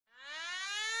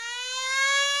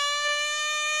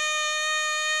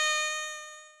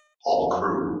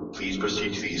Please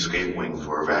proceed to the escape wing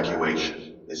for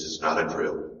evacuation. This is not a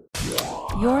drill.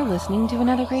 You're listening to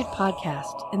another great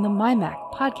podcast in the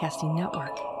MyMac Podcasting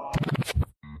Network.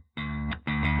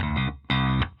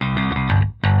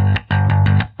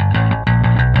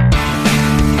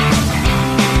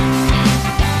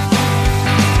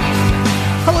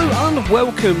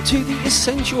 Welcome to the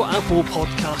Essential Apple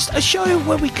Podcast, a show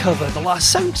where we cover the last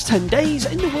 7 to 10 days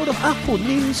in the world of Apple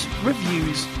news,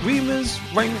 reviews, rumours,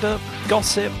 roundup,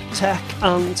 gossip, tech,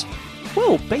 and,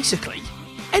 well, basically,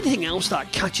 anything else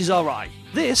that catches our eye.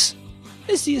 This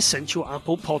is the Essential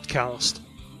Apple Podcast.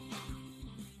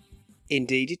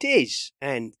 Indeed it is,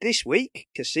 and this week,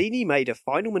 Cassini made a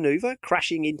final manoeuvre,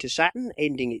 crashing into Saturn,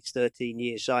 ending its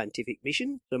 13-year scientific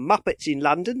mission. The Muppets in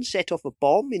London set off a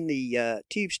bomb in the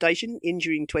tube station,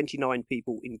 injuring 29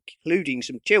 people, including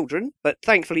some children, but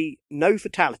thankfully no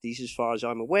fatalities as far as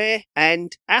I'm aware,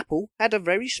 and Apple had a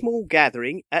very small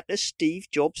gathering at the Steve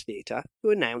Jobs Theatre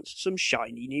to announce some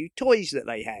shiny new toys that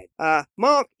they had.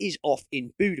 Mark is off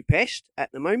in Budapest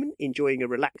at the moment, enjoying a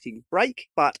relaxing break,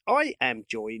 but I am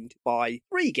joined by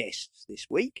 3 guests this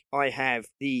week. I have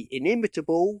the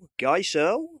inimitable Guy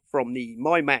Searle from the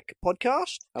MyMac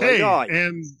podcast. Hello, Guy.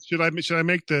 And should I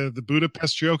make the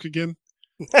Budapest joke again?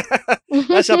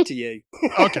 That's up to you.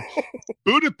 Okay.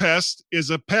 Budapest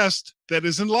is a pest that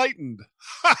is enlightened.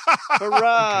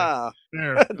 Hurrah! Okay.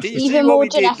 There. Even more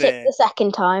genetic the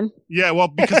second time. Yeah, well,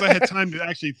 because I had time to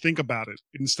actually think about it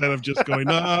instead of just going,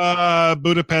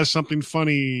 Budapest, something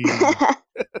funny.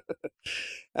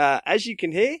 As you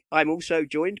can hear, I'm also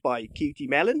joined by Cutie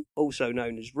Melon, also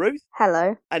known as Ruth.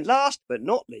 Hello. And last but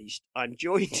not least, I'm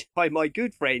joined by my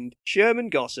good friend Sherman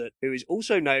Gossett, who is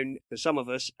also known to some of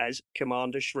us as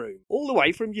Commander Shroom, all the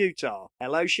way from Utah.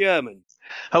 Hello, Sherman.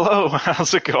 Hello,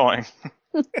 how's it going?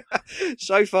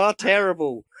 So far,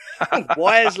 terrible.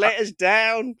 Wires let us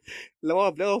down.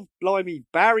 Blimey,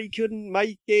 Barry couldn't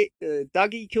make it.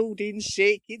 Dougie called in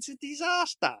sick. It's a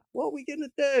disaster. What are we going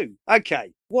to do?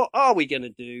 Okay, what are we going to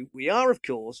do? We are, of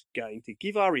course, going to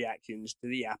give our reactions to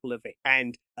the Apple event.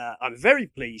 And I'm very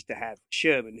pleased to have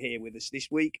Sherman here with us this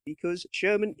week because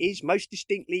Sherman is most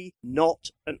distinctly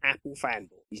not an Apple fanboy.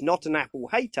 He's not an Apple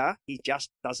hater. He just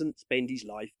doesn't spend his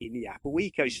life in the Apple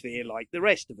ecosphere like the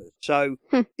rest of us. So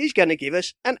he's going to give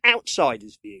us an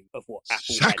outsider's view of what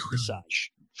Apple had to say.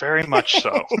 Very much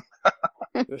so.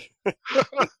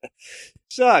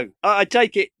 So I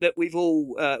take it that we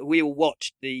all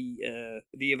watched the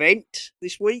event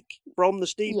this week from the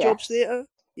Steve Jobs Theatre.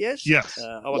 Yes. Yes.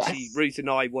 Obviously, Yes. Ruth and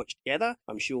I watched together.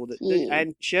 I'm sure that. Yeah.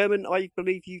 And Sherman, I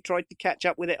believe you tried to catch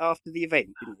up with it after the event,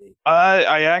 didn't you?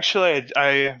 I actually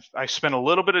spent a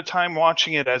little bit of time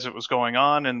watching it as it was going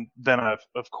on, and then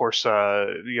of course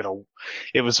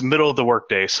it was the middle of the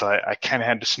workday, so I kind of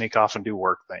had to sneak off and do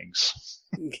work things.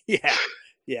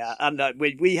 Yeah, and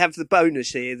we have the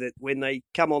bonus here that when they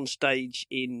come on stage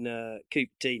in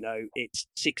Cupertino, it's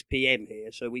 6 p.m.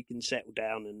 here, so we can settle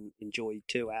down and enjoy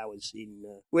 2 hours in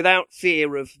without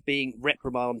fear of being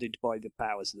reprimanded by the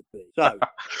powers that be. So,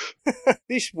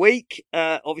 this week,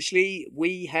 obviously,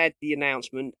 we had the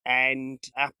announcement, and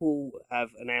Apple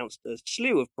have announced a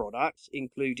slew of products,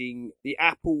 including the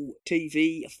Apple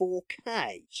TV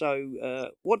 4K.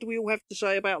 So, what do we all have to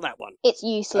say about that one? It's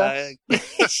useless.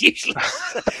 It's useless.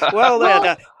 Well,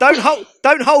 there.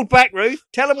 Don't hold back, Ruth.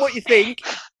 Tell them what you think.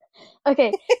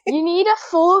 Okay, you need a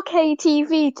 4K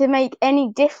TV to make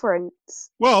any difference.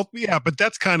 Well, yeah, but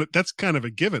that's kind of a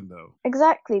given, though.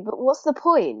 Exactly, but what's the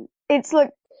point? It's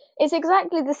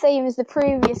exactly the same as the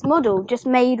previous model, just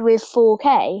made with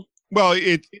 4K. Well,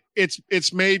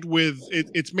 it's made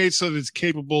so that it's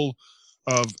capable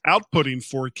of outputting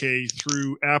 4K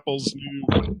through Apple's new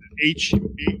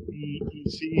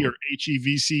HEVC or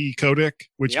HEVC codec,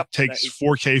 which takes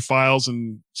 4K files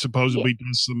and supposedly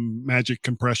does some magic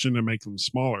compression to make them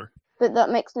smaller. But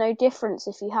that makes no difference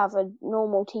if you have a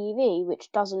normal TV,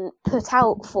 which doesn't put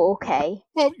out 4K.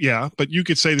 Well, yeah, but you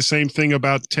could say the same thing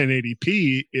about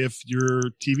 1080p if your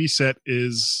TV set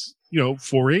is,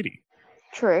 480.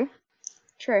 True.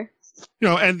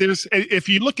 And there's if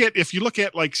you look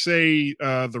at like say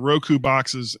the Roku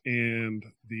boxes and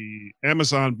the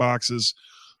Amazon boxes,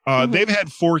 they've had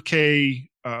 4K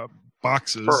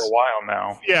boxes For a while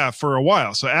now. Yeah, for a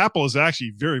while. So Apple is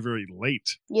actually very, very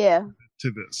late. Yeah.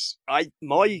 To this.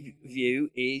 My view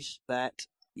is that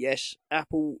yes,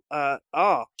 Apple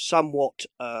are somewhat,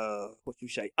 what do you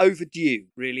say, overdue,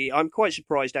 really. I'm quite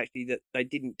surprised, actually, that they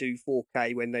didn't do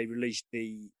 4K when they released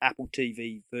the Apple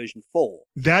TV version 4.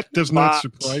 That does not But-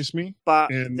 surprise me.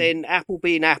 But And- then Apple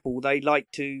being Apple, they like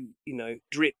to,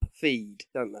 drip feed,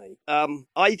 don't they?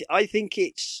 I think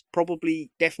it's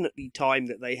probably definitely time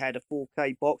that they had a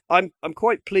 4K box. I'm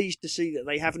quite pleased to see that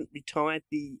they haven't retired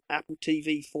the Apple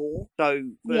TV 4.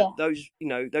 So for Yeah.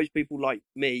 those people like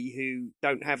me who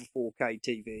don't have a 4K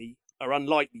TV are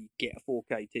unlikely to get a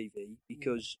 4K TV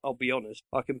because I'll be honest,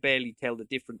 I can barely tell the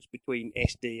difference between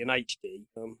SD and HD.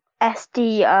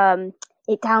 SD,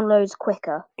 it downloads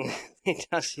quicker. It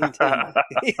does indeed.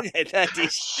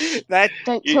 that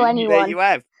Don't You- kill you- anyone. there you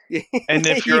have. And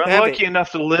if You you're have unlucky it.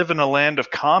 enough to live in a land of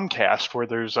Comcast where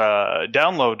there's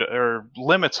download or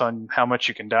limits on how much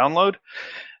you can download,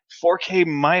 4K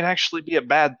might actually be a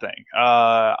bad thing.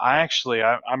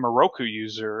 I'm a Roku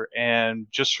user, and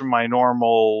just from my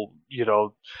normal,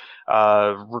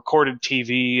 recorded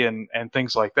TV and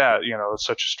things like that,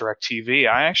 such as DirecTV,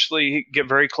 I actually get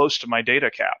very close to my data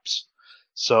caps.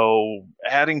 So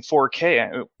adding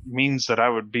 4K means that I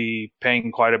would be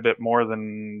paying quite a bit more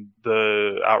than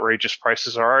the outrageous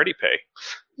prices I already pay.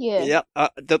 Yeah. Yeah.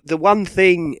 The one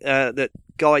thing that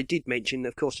Guy did mention,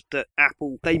 of course, that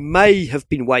Apple, they may have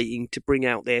been waiting to bring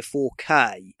out their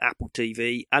 4K Apple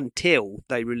TV until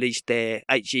they released their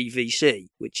HEVC,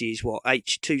 which is what,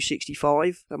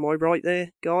 H265? Am I right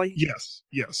there, Guy? Yes.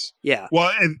 Yeah.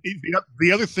 Well, and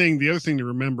the other thing to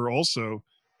remember also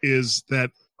is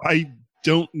that I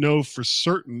don't know for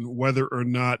certain whether or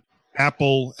not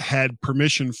Apple had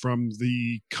permission from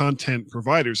the content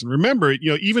providers. And remember,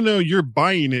 even though you're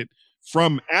buying it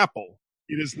from Apple,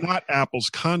 it is not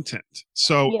Apple's content.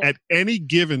 So Yeah. at any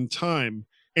given time,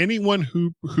 anyone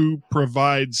who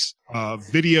provides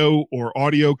video or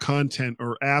audio content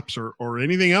or apps or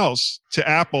anything else to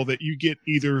Apple that you get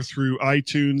either through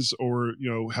iTunes or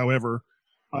however,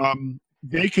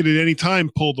 they could at any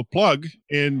time pull the plug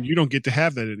and you don't get to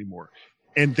have that anymore.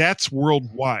 And that's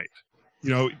worldwide.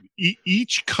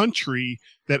 Each country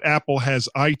that Apple has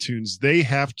iTunes, they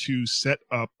have to set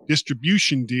up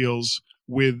distribution deals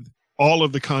with all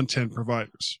of the content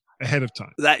providers ahead of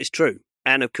time. That is true.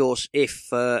 And of course, if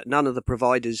none of the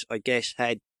providers, I guess,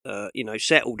 had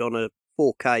settled on a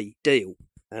 4K deal,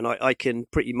 and I can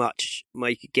pretty much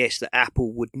make a guess that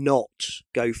Apple would not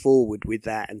go forward with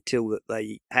that until that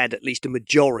they had at least a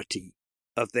majority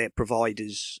of their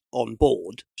providers on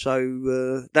board.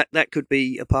 So that could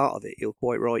be a part of it. You're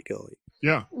quite right, Guy.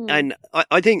 Yeah. And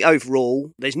I think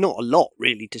overall, there's not a lot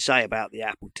really to say about the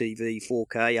Apple TV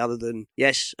 4K other than,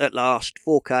 yes, at last,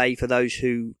 4K for those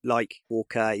who like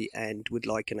 4K and would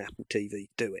like an Apple TV to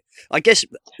do it. I guess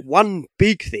one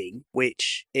big thing,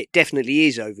 which it definitely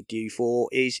is overdue for,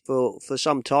 is for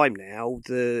some time now,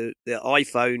 the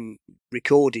iPhone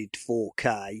recorded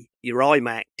 4K, your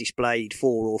iMac displayed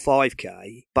 4 or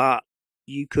 5K, but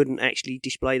you couldn't actually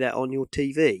display that on your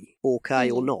TV,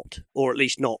 4K or not, or at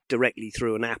least not directly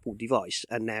through an Apple device,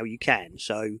 and now you can.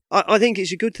 So I think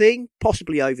it's a good thing,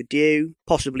 possibly overdue,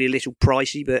 possibly a little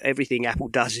pricey, but everything Apple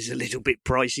does is a little bit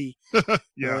pricey.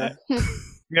 Yeah.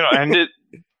 And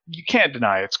you can't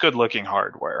deny it's good-looking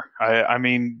hardware. I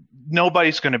mean,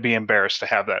 nobody's going to be embarrassed to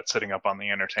have that sitting up on the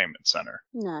entertainment center.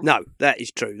 No. No, that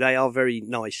is true. They are very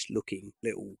nice-looking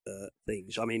little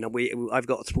things. I mean, I've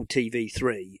got a Apple TV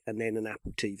 3 and then an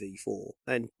Apple TV 4,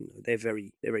 and they're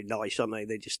very nice, aren't they?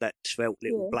 They're just that svelte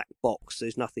little black box.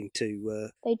 There's nothing to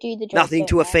They do the job. nothing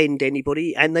to don't they? offend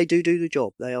anybody, and they do the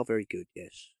job. They are very good,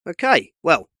 yes. Okay,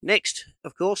 well, next,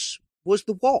 of course, was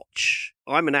the watch.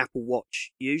 I'm an Apple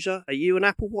Watch user. Are you an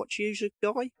Apple Watch user,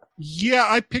 Guy? Yeah,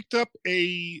 I picked up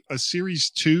a Series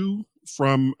 2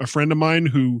 from a friend of mine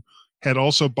who had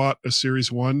also bought a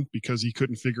Series 1 because he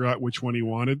couldn't figure out which one he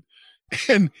wanted.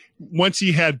 And once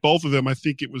he had both of them, I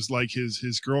think it was like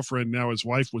his girlfriend, now his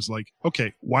wife, was like,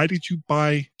 okay, why did you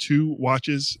buy 2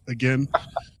 watches again?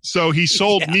 So he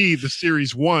sold me the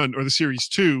Series 1 or the Series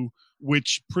 2,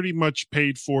 which pretty much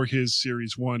paid for his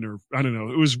Series 1, or I don't know.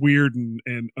 It was weird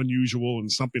and unusual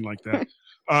and something like that.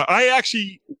 I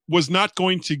actually was not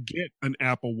going to get an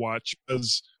Apple Watch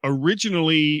because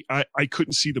originally I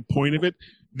couldn't see the point of it.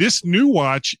 This new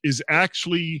watch is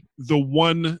actually the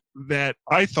one that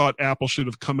I thought Apple should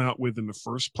have come out with in the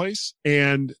first place.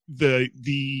 And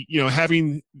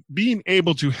being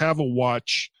able to have a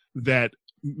watch that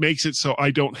makes it so I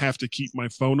don't have to keep my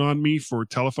phone on me for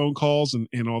telephone calls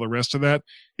and all the rest of that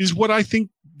is what I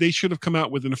think they should have come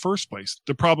out with in the first place.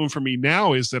 The problem for me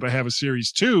now is that I have a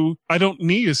Series 2. I don't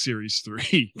need a Series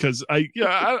 3 because I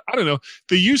don't know.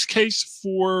 The use case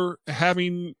for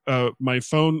having my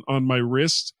phone on my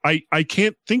wrist, I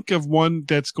can't think of one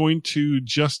that's going to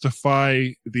justify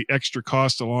the extra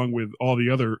cost along with all the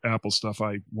other Apple stuff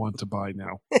I want to buy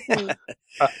now.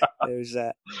 There's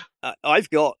I've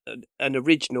got an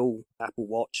original Apple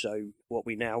Watch, so what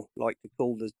we now like to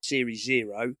call the Series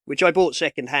 0, which I bought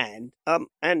second hand,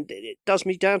 and it does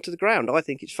me down to the ground. I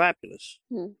think it's fabulous.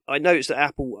 I noticed that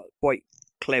Apple quite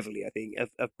cleverly, I think,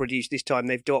 have produced this time.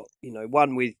 They've got,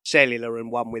 one with cellular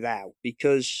and one without,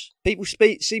 because people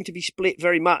seem to be split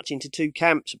very much into two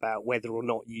camps about whether or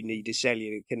not you need a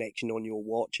cellular connection on your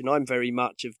watch. And I'm very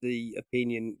much of the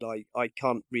opinion, like, I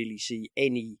can't really see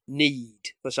any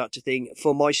need for such a thing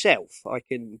for myself. I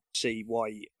can see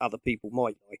why other people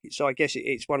might like it. So I guess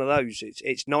it's one of those.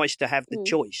 It's nice to have the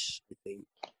choice, I think.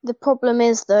 The problem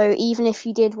is, though, even if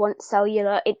you did want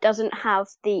cellular, it doesn't have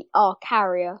our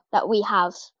carrier that we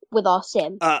have with our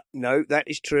SIM. No, that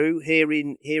is true. Here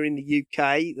in the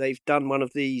UK, they've done one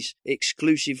of these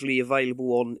exclusively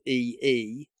available on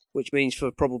EE, which means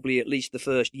for probably at least the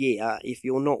first year, if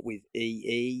you're not with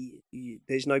EE,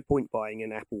 there's no point buying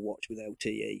an Apple Watch with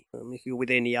LTE. If you're with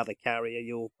any other carrier,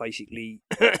 you're basically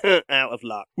out of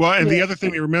luck. Well, and the other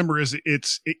thing to remember is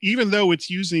even though it's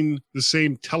using the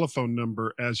same telephone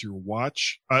number as your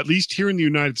watch, at least here in the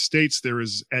United States, there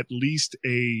is at least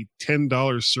a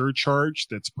 $10 surcharge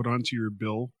that's put onto your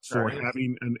bill for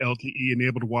having an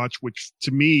LTE-enabled watch, which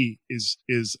to me is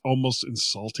almost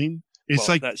insulting. It's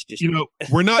that's just,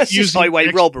 we're not using highway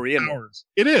robbery, towers.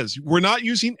 It is. We're not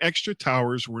using extra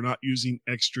towers. We're not using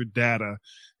extra data.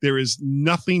 There is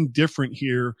nothing different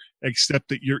here except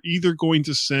that you're either going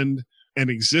to send an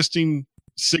existing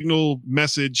signal,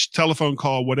 message, telephone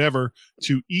call, whatever,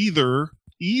 to either,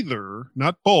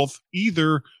 not both,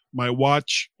 either my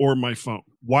watch or my phone.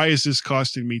 Why is this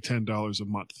costing me $10 a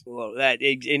month? Well, that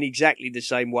in exactly the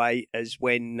same way as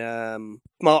when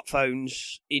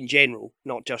smartphones in general,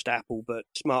 not just Apple, but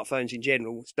smartphones in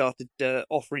general, started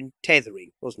offering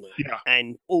tethering, wasn't it? Yeah.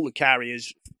 And all the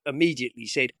carriers immediately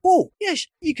said, "Oh, yes,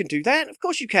 you can do that. Of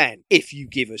course you can. If you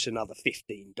give us another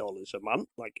 $15 a month,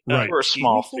 like for a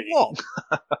small for fee." What?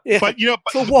 Yeah,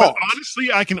 but for what? But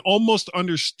honestly, I can almost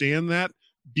understand that,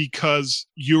 because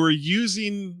you're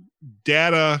using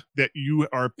data that you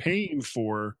are paying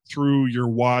for through your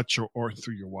watch or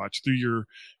through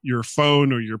your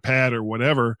phone or your pad or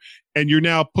whatever, and you're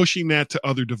now pushing that to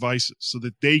other devices so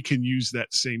that they can use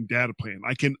that same data plan.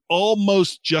 I can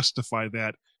almost justify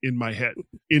that in my head.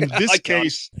 In this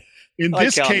case,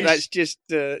 that's just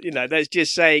that's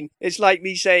just saying, it's like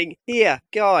me saying, "Here,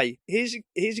 guy, here's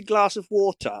a glass of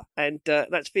water, and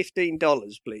that's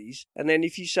 $15, please." And then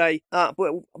if you say,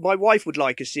 "Well, my wife would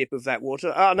like a sip of that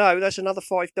water," no, that's another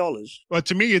 $5. But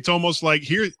to me, it's almost like,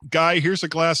 "Here, guy, here's a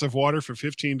glass of water for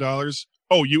 $15.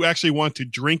 Oh, you actually want to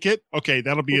drink it? Okay,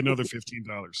 that'll be another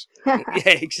 $15. Yeah,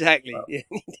 exactly. Yeah,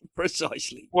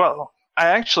 precisely. Well, I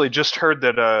actually just heard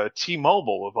that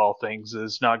T-Mobile, of all things,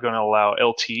 is not going to allow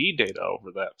LTE data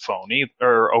over that phone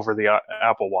or over the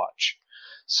Apple Watch.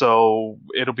 So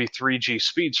it'll be 3G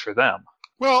speeds for them.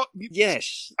 Well,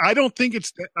 yes. I don't think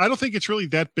it's really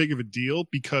that big of a deal,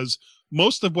 because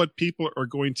most of what people are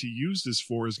going to use this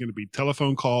for is going to be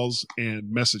telephone calls and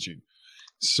messaging.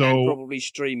 So and probably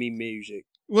streaming music.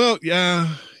 Well,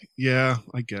 yeah,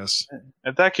 I guess.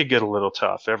 And that could get a little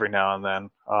tough every now and then.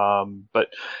 But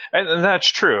that's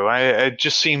true. It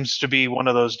just seems to be one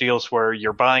of those deals where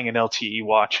you're buying an LTE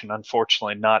watch and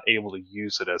unfortunately not able to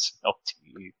use it as an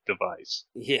LTE device.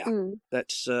 Yeah,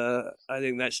 that's. I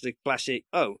think that's the classic.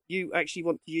 Oh, you actually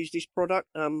want to use this product,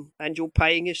 and you're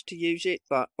paying us to use it.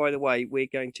 But by the way, we're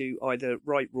going to either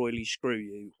right royally screw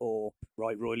you or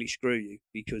right royally screw you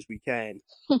because we can.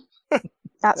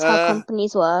 That's how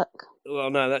companies work.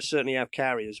 Well, no, that's certainly how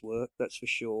carriers work. That's for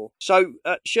sure. So,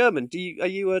 Sherman, are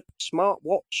you a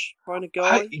smartwatch kind of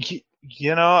guy?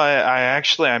 I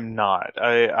actually I'm not.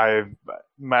 I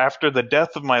after the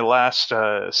death of my last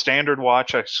standard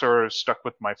watch, I sort of stuck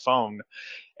with my phone.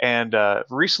 And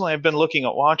recently I've been looking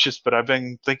at watches, but I've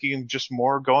been thinking just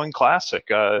more going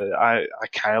classic. I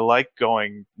kind of like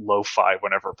going lo-fi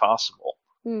whenever possible.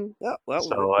 Yeah, well,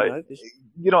 so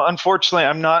unfortunately,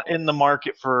 I'm not in the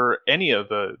market for any of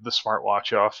the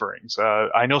smartwatch offerings.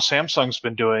 I know Samsung's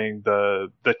been doing the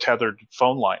tethered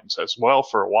phone lines as well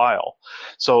for a while.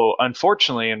 So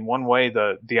unfortunately, in one way,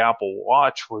 the Apple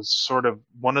Watch was sort of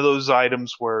one of those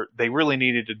items where they really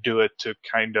needed to do it to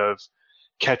kind of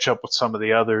catch up with some of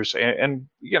the others. And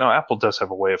Apple does have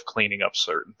a way of cleaning up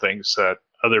certain things that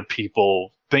other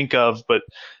people think of, but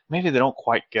maybe they don't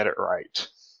quite get it right.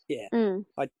 Yeah. Mm.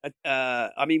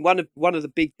 I mean, one of the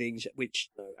big things which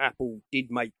Apple did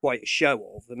make quite a show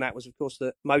of, and that was, of course,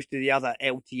 that most of the other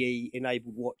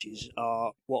LTE-enabled watches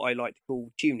are what I like to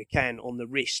call tuna can on the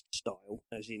wrist style,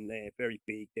 as in they're very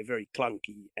big, they're very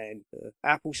clunky, and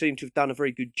Apple seemed to have done a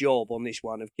very good job on this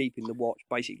one of keeping the watch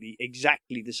basically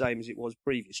exactly the same as it was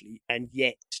previously, and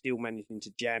yet still managing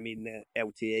to jam in the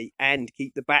LTE and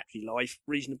keep the battery life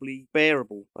reasonably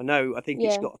bearable. I think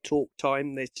it's Yeah. got a talk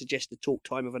time. They suggest a talk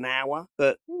time of an hour,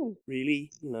 but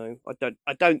really,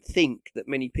 I don't think that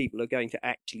many people are going to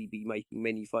actually be making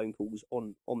many phone calls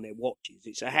on their watches.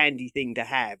 It's a handy thing to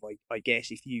have, I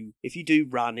guess, if you do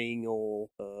running or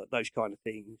those kind of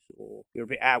things, or you're a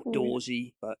bit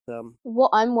outdoorsy. But What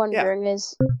I'm wondering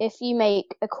is, if you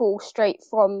make a call straight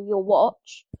from your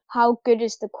watch, how good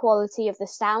is the quality of the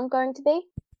sound going to be?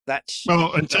 that's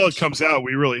until it comes out,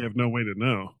 we really have no way to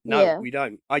know. No, Yeah. we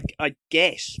don't. I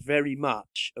guess very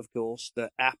much, of course,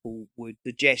 that Apple would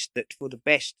suggest that for the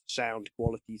best sound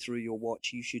quality through your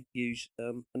watch, you should use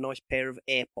a nice pair of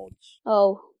AirPods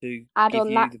Oh, to add give on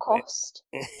you that the cost.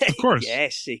 Of course.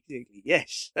 Yes, exactly.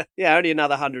 Yes. Yeah, only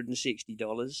another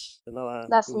 $160. Another.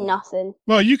 That's nothing.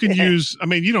 Well, you can use. I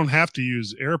mean, you don't have to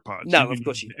use AirPods. No, You can of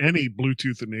course use you any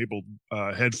Bluetooth-enabled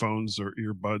headphones or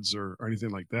earbuds or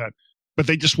anything like that. But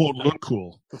they just won't look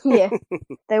cool. Yeah.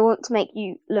 They want to make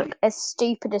you look as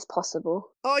stupid as possible.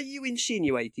 Are you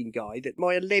insinuating, Guy, that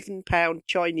my £11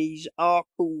 Chinese are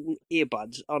cool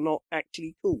earbuds are not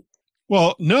actually cool?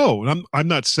 Well, no, I'm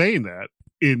not saying that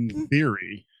in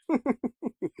theory.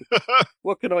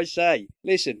 What can I say?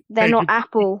 Listen, They're Hey, not do-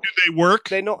 Apple. Do they work?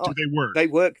 they're not. Do they work? They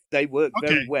work. They work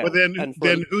Okay, very well. but then And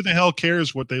for- who the hell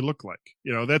cares what they look like?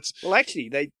 That's Well, actually,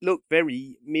 they look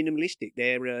very minimalistic.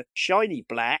 They're shiny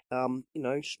black,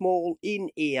 small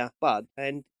in-ear bud,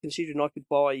 and considering I could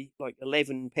buy like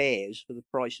 11 pairs for the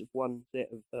price of one set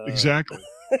of exactly.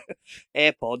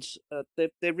 AirPods,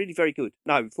 they're really very good.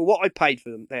 No, for what I paid for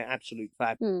them, they're absolute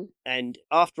fab. Hmm. And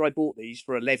after I bought these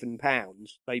for £11,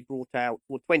 they brought out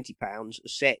for £20 a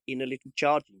set in a little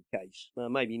charging case.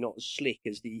 Maybe not as slick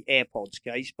as the AirPods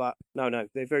case, but no,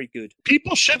 they're very good.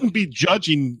 People shouldn't be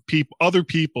judging other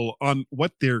people on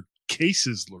what their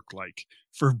cases look like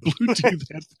for Bluetooth.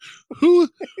 who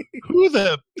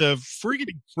the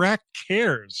friggin' frack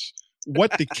cares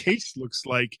what the case looks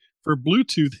like for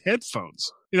Bluetooth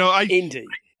headphones? Indeed.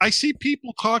 I see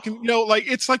people talking, like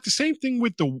it's like the same thing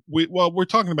with we're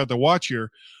talking about the watch here.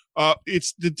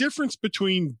 It's the difference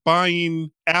between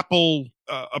buying Apple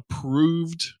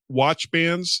approved watch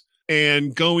bands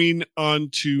and going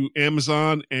onto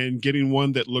Amazon and getting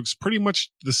one that looks pretty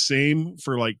much the same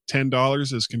for like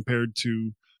 $10 as compared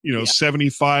to,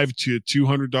 $75 to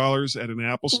 $200 at an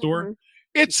Apple store. Mhm.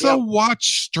 It's a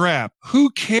watch strap. Who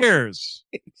cares?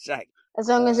 Exactly. As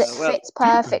long as it well, fits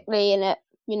perfectly and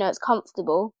it's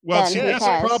comfortable, Well, then see, who that's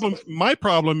cares? the problem. My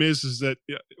problem is that,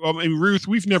 Ruth,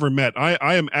 we've never met.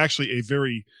 I am actually a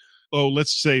very,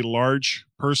 let's say large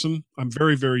person. I'm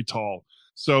very, very tall.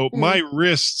 So my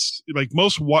wrists, like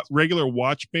most regular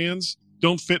watch bands,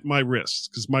 don't fit my wrists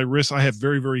because I have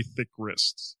very, very thick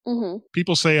wrists. Hmm.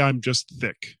 People say I'm just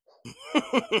thick,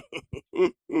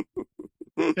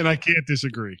 and I can't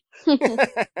disagree.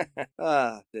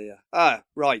 Dear.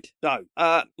 Right. So,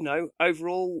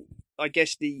 overall, I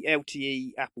guess the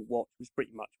LTE Apple Watch was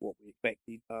pretty much what we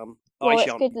expected. Well, I it's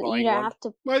shan't good be that buying you don't one. have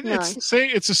to. Well, No.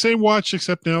 it's the same watch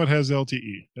except now it has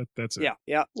LTE. That's it.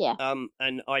 Yeah. Yeah.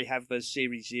 And I have a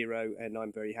Series 0, and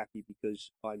I'm very happy because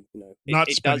I'm, Not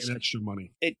it spending does extra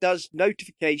money. it does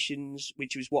notifications,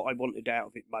 which was what I wanted out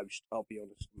of it most. I'll be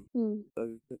honest. Hmm.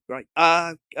 So that's great.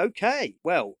 Okay.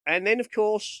 Well, and then of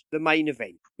course the main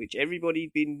event, which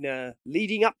everybody'd been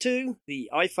leading up to, the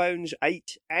iPhones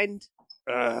 8 and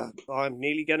I'm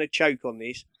nearly going to choke on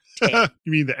this. 10.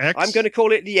 You mean the X? I'm going to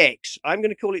call it the X. I'm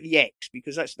going to call it the X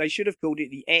because they should have called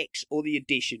it the X or the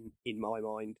Edition in my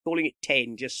mind. Calling it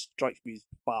 10 just strikes me as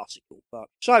farcical. But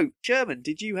so, Sherman,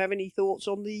 did you have any thoughts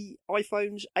on the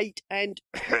iPhones 8 and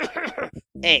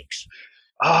X?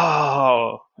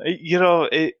 Oh,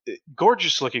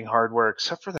 gorgeous looking hardware,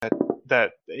 except for that.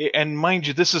 And mind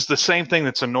you, this is the same thing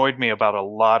that's annoyed me about a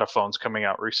lot of phones coming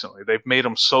out recently. They've made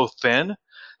them so thin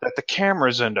that the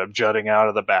cameras end up jutting out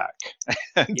of the back.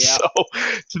 And Yeah. so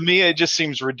to me, it just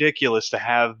seems ridiculous to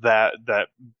have that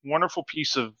wonderful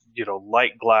piece of,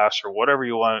 light glass or whatever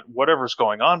you want, whatever's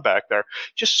going on back there,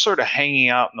 just sort of hanging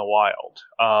out in the wild.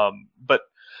 But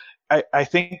I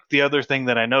think the other thing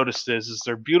that I noticed is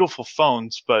they're beautiful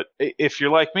phones, but if you're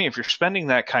like me, if you're spending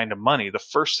that kind of money, the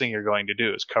first thing you're going to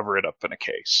do is cover it up in a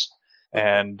case.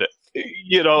 And, which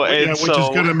is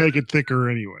going to make it thicker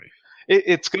anyway.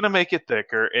 It's going to make it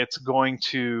thicker. It's going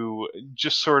to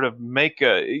just sort of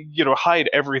hide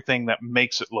everything that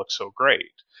makes it look so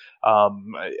great.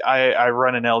 I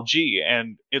run an LG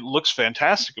and it looks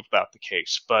fantastic without the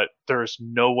case, but there's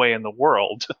no way in the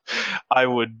world I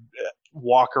would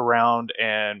walk around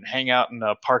and hang out in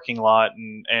a parking lot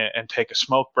and take a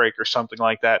smoke break or something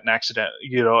like that and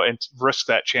and risk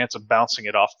that chance of bouncing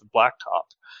it off the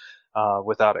blacktop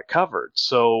without it covered.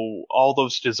 So all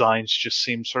those designs just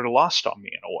seem sort of lost on me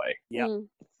in a way. Yeah.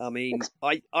 I mean,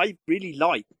 I really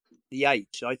liked the 8.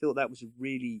 I thought that was a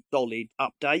really solid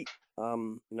update.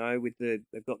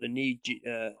 They've got the new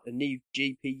a new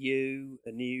GPU,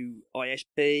 a new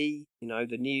ISP,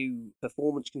 the new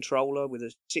performance controller with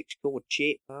a 6-core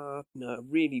chip.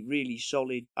 Really, really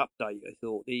solid update. I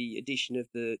thought the addition of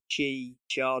the Qi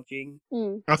charging.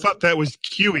 I thought that was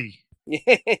QE.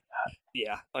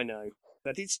 Yeah, I know.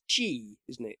 But it's Qi,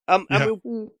 isn't it? And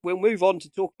we'll move on to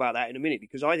talk about that in a minute,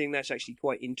 because I think that's actually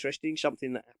quite interesting,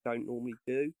 something that I don't normally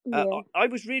do. Yeah. I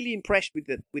was really impressed with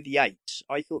the 8s.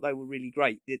 I thought they were really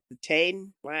great. The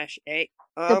 10/X.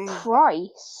 The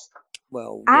price.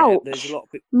 Well, ouch. Yeah, there's a lot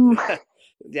of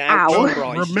the ouch Ow.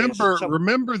 price.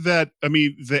 Remember that. I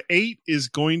mean, the 8 is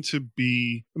going to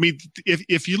be. I mean,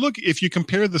 if you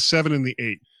compare the 7 and the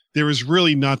 8. There is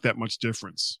really not that much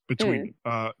difference between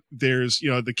them. There's,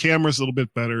 the camera's a little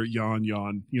bit better,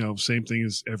 yawn, same thing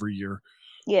as every year.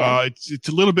 Yeah. It's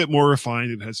a little bit more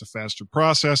refined. It has a faster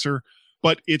processor,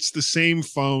 but it's the same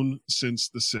phone since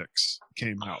the 6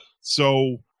 came out.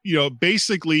 So,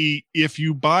 basically, if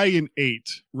you buy an 8,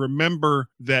 remember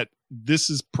that this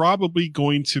is probably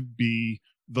going to be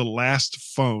the last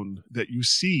phone that you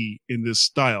see in this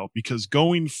style, because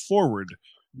going forward,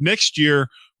 next year,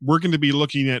 we're going to be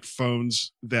looking at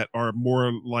phones that are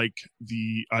more like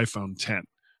the iPhone 10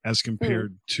 as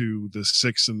compared to the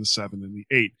 6 and the 7 and the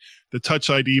 8. The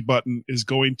Touch ID button is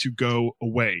going to go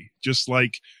away, just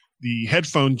like the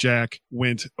headphone jack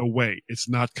went away. It's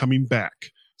not coming back.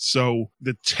 So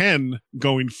the 10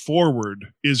 going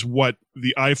forward is what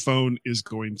the iPhone is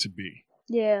going to be.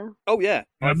 Yeah. Oh yeah.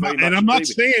 I'm not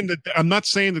saying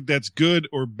that that's good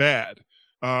or bad.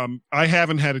 I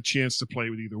haven't had a chance to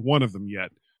play with either one of them yet.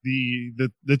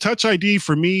 The Touch ID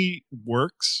for me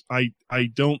works. I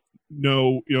don't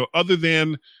know, other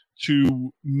than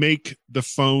to make the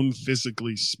phone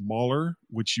physically smaller,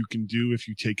 which you can do if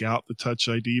you take out the Touch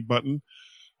ID button.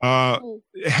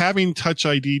 Having Touch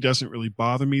ID doesn't really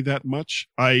bother me that much.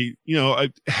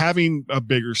 Having a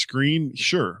bigger screen,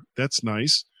 sure, that's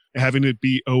nice. Having it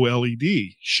be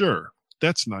OLED, sure,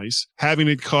 that's nice. Having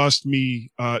it cost me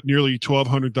nearly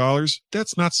 $1,200,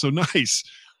 that's not so nice.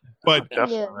 But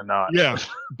definitely not. Yeah,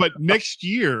 but next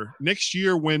year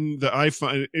when the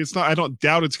iPhone, I don't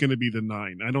doubt it's going to be the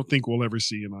 9. I don't think we'll ever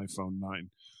see an iPhone 9.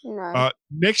 No.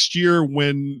 Next year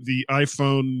when the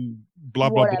iPhone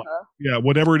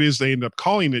whatever it is they end up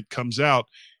calling it comes out,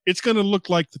 it's going to look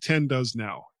like the 10 does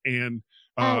now. And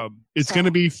it's going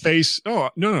to be face.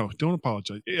 Oh, no, don't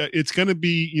apologize. It's going to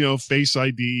be, Face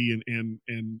ID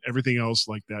and everything else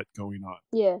like that going on.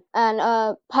 Yeah.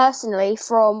 And personally,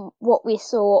 from what we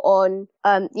saw on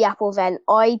the Apple event,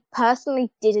 I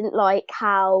personally didn't like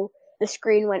how the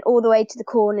screen went all the way to the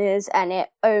corners and it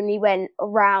only went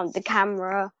around the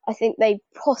camera. I think they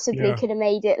possibly could have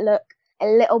made it look a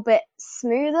little bit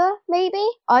smoother, maybe.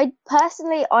 I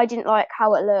didn't like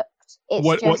how it looked.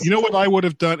 What I would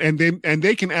have done, and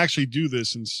they can actually do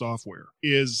this in software,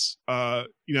 is the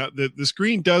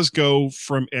screen does go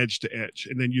from edge to edge,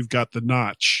 and then you've got the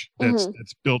notch that's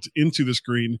built into the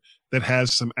screen that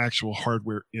has some actual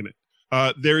hardware in it.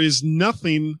 There is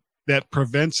nothing that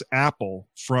prevents Apple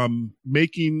from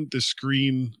making the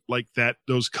screen like that,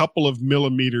 those couple of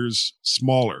millimeters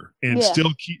smaller, and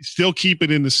still keep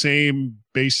it in the same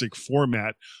basic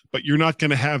format, but you're not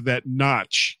going to have that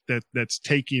notch that's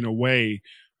taking away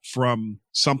from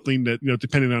something that,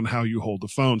 depending on how you hold the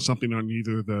phone, something on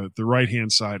either the right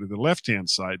hand side or the left hand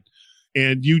side.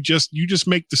 And you just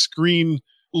make the screen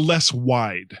less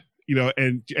wide,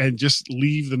 and just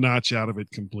leave the notch out of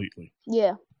it completely.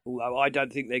 Yeah. Although I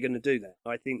don't think they're going to do that.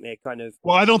 I think they're kind of...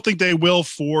 Well, I don't think they will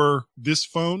for this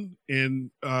phone.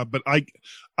 But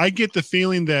I get the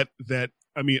feeling that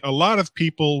a lot of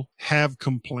people have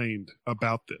complained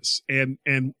about this. And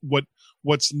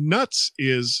what's nuts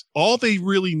is all they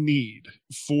really need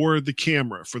for the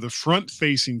camera, for the front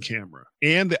facing camera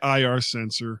and the IR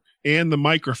sensor and the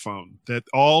microphone that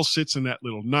all sits in that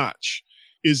little notch,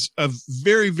 is a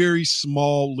very, very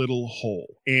small little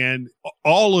hole. And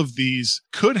all of these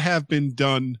could have been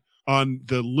done on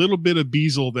the little bit of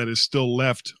bezel that is still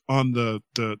left on the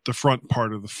front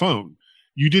part of the phone.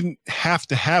 you didn't have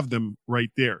to have them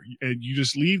right there. And you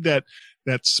just leave that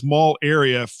small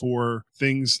area for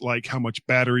things like how much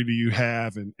battery do you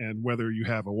have and whether you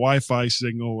have a Wi-Fi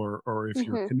signal or if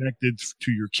you're connected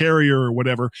to your carrier or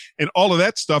whatever. And all of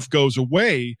that stuff goes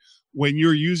away when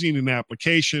you're using an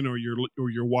application or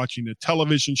you're watching a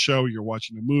television show, you're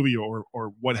watching a movie or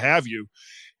what have you.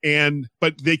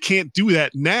 But they can't do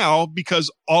that now because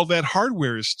all that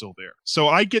hardware is still there. So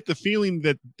I get the feeling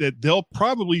that they'll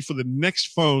probably for the next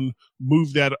phone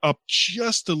move that up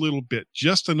just a little bit,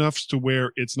 just enough to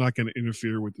where it's not going to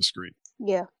interfere with the screen.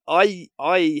 Yeah. I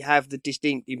have the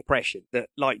distinct impression that,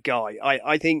 like Guy,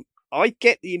 I think I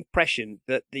get the impression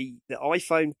that the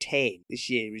iPhone 10 this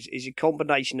year is a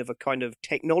combination of a kind of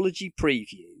technology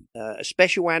preview, a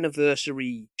special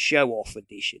anniversary show-off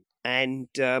edition. And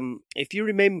if you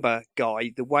remember,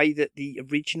 Guy, the way that the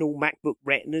original MacBook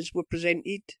Retinas were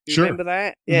presented, do you remember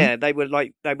that? Mm-hmm. Yeah, they were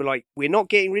like, we're not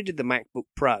getting rid of the MacBook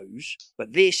Pros,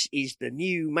 but this is the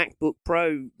new MacBook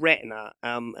Pro Retina,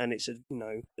 and it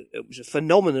was a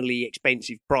phenomenally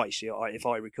expensive price, if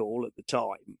I recall, at the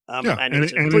time. And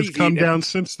it's come down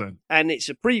since then. And it's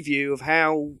a preview of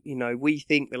how we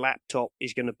think the laptop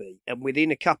is going to be, and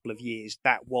within a couple of years,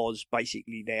 that was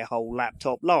basically their whole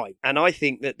laptop line. And I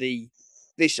think that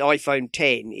this iPhone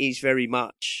 10 is very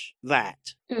much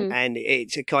that. And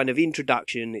it's a kind of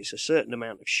introduction. It's a certain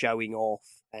amount of showing off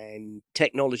and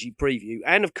technology preview.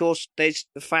 And of course, there's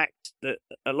the fact that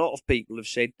a lot of people have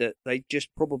said that they just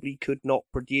probably could not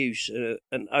produce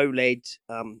an OLED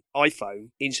iPhone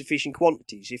in sufficient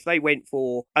quantities. If they went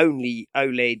for only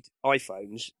OLED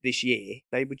iPhones this year,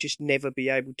 they would just never be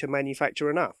able to manufacture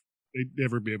enough. They'd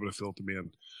never be able to fill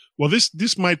demand. Well,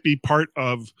 this might be part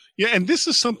of and this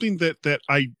is something that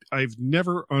I've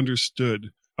never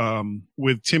understood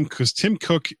with Tim, because Tim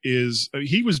Cook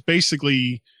he was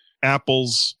basically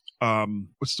Apple's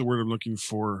what's the word I'm looking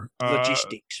for?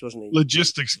 Logistics, wasn't he?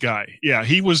 Logistics guy. Yeah,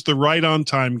 he was the right on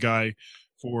time guy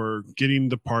for getting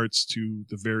the parts to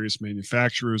the various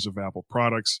manufacturers of Apple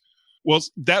products. Well,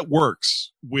 that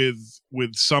works with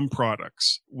some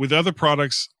products. With other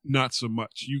products, not so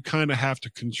much. You kind of have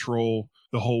to control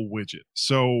the whole widget.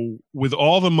 So with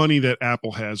all the money that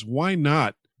Apple has, why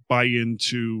not buy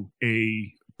into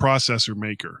a processor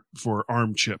maker for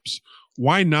ARM chips?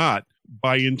 Why not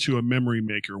buy into a memory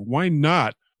maker? Why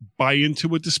not buy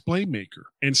into a display maker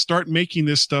and start making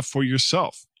this stuff for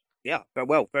yourself? Yeah,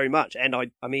 well, very much. And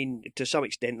I mean, to some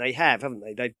extent they have, haven't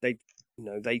they?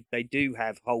 They do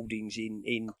have holdings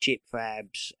in chip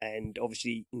fabs, and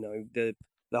obviously,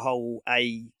 the whole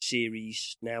A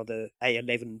series, now the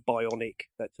A11 Bionic,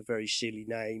 that's a very silly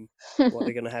name. What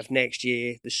they're going to have next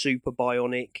year, the Super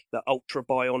Bionic, the Ultra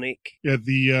Bionic. Yeah,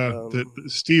 the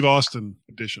Steve Austin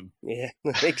edition. Yeah,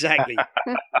 exactly.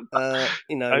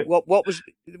 What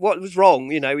was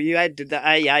wrong? You had the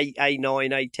A8,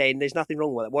 A9, A10. There's nothing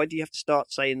wrong with that. Why do you have to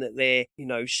start saying that they're,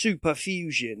 Super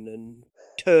Fusion and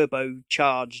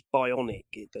turbocharged Bionic?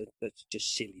 That's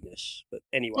just silliness. But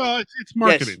anyway, well, it's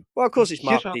marketing. Yes. Well, of course it's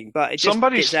marketing, but it just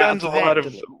somebody spends a lot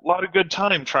of good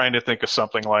time trying to think of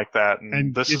something like that,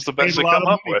 and this is the best they come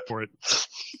up with. For it.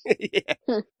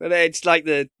 Yeah, but it's like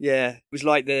it was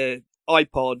like the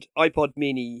iPod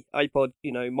Mini, iPod,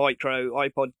 Micro,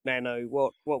 iPod Nano.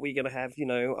 What are we going to have?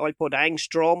 iPod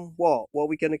Angstrom. What are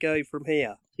we going to go from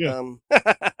here? Yeah.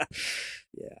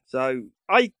 Yeah. So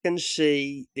I can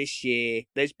see this year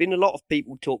there's been a lot of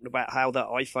people talking about how the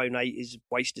iPhone 8 is a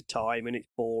waste of time and it's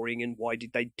boring and why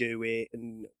did they do it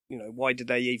and why did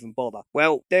they even bother?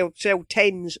 Well, they'll sell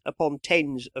tens upon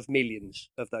tens of millions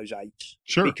of those 8s.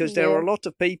 Sure. Because there are a lot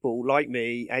of people like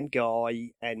me and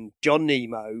Guy and John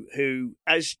Nemo who,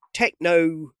 as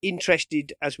techno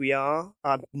interested as we are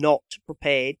not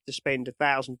prepared to spend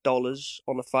 $1,000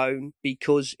 on a phone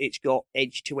because it's got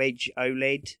edge-to-edge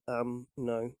OLED.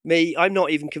 Me, I'm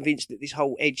not even convinced that this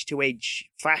whole edge-to-edge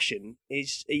fashion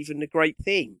is even a great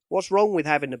thing. What's wrong with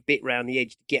having a bit round the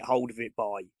edge to get hold of it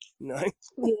by? Yeah.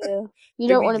 You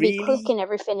don't want to be clicking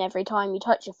everything every time you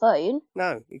touch your phone.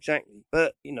 No, exactly.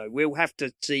 But, we'll have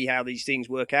to see how these things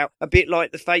work out. A bit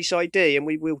like the Face ID, and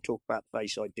we will talk about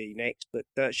Face ID next. But,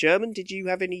 Sherman, did you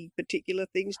have any particular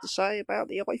things to say about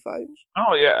the iPhones?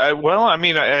 Oh,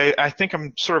 yeah. I think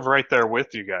I'm sort of right there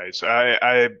with you guys.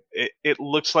 It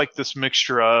looks like this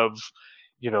mixture of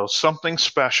something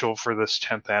special for this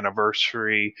 10th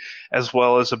anniversary, as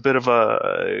well as a bit of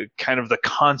a kind of the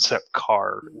concept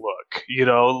car look.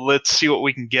 Let's see what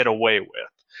we can get away with.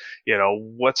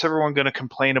 What's everyone going to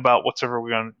complain about? What's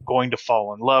everyone going to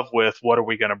fall in love with? What are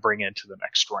we going to bring into the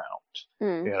next round?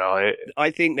 Hmm. You know,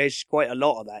 I think there's quite a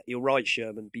lot of that. You're right,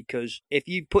 Sherman, because if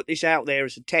you put this out there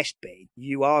as a test bed,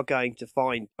 you are going to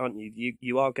find, aren't you?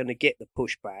 You are going to get the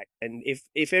pushback. And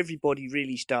if everybody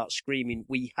really starts screaming,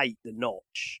 "We hate the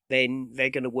notch," then they're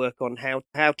going to work on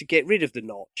how to get rid of the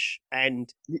notch.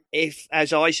 And if,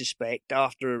 as I suspect,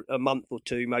 after a month or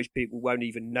two, most people won't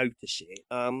even notice it,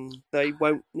 they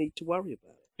won't need to worry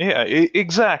about it. Yeah,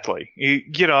 exactly.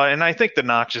 You know, and I think the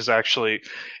notch is actually,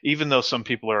 even though some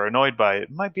people are annoyed by it,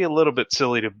 might be a little bit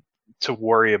silly to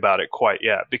worry about it quite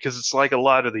yet, because it's like a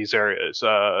lot of these areas,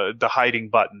 the hiding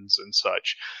buttons and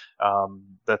such,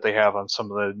 that they have on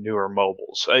some of the newer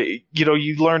mobiles. You know,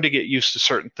 you learn to get used to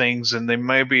certain things, and they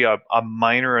may be a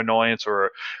minor annoyance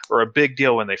or a big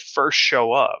deal when they first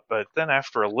show up, but then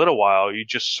after a little while, you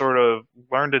just sort of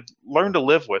learn to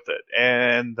live with it,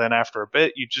 and then after a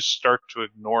bit, you just start to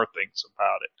ignore things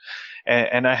about it.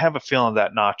 And I have a feeling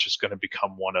that notch is going to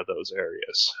become one of those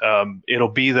areas. It'll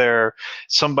be there.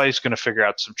 Somebody's going to figure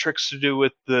out some tricks to do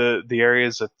with the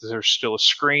areas that there's still a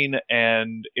screen,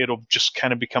 and it'll just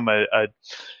kind of become a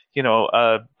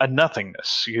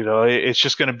nothingness. You know, it's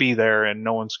just going to be there, and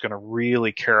no one's going to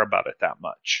really care about it that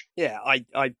much. Yeah,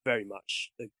 I very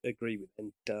much agree with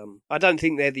it. And I don't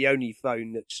think they're the only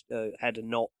phone that's had a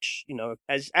notch. You know,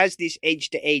 as this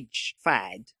edge-to-edge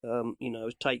fad,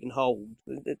 has taken hold,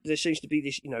 there seems to be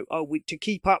this, to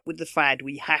keep up with the fad,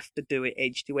 we have to do it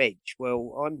edge-to-edge.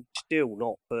 Well, I'm still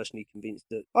not personally convinced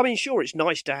that. I mean, sure, it's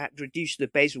nice to reduce the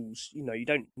bezels. You know, you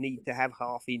don't need to have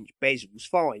half-inch bezels,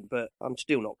 fine, but I'm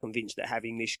still not convinced that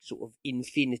having this sort of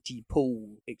infinity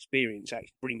pool experience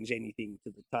actually brings anything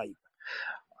to the table.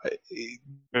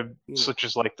 Such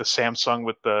as like the Samsung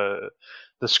with the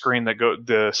screen that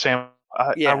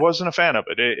I wasn't a fan of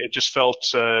it. It just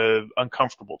felt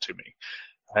uncomfortable to me.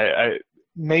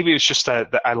 Maybe it's just that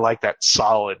I like that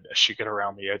solidness you get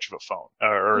around the edge of a phone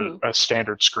or a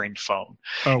standard screened phone.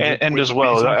 And as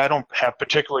well, I don't have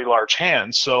particularly large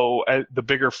hands, so the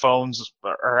bigger phones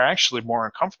are actually more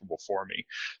uncomfortable for me.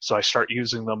 So I start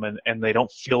using them, and they don't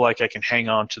feel like I can hang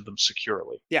on to them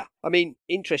securely. Yeah, I mean,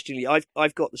 interestingly,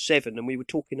 I've got the 7, and we were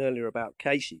talking earlier about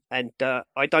cases, and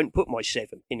I don't put my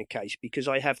 7 in a case because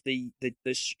I have the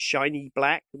shiny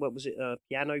black, what was it,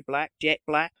 piano black, jet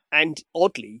black, and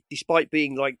oddly, despite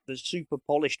being like the super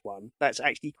polished one, that's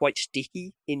actually quite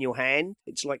sticky in your hand.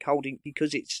 It's like holding,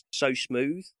 because it's so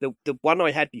smooth. The one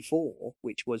I had before,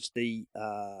 which was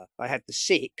I had the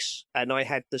 6, and I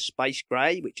had the space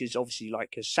grey, which is obviously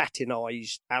like a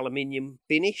satinized aluminium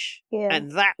finish,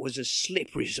 and that was as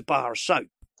slippery as a bar of soap.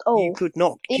 Oh, you could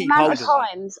not keep the hold amount of of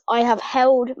times I have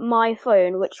held my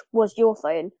phone, which was your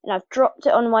phone, and I've dropped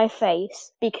it on my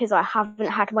face because I haven't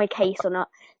had my case on it.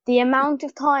 The amount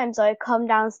of times I come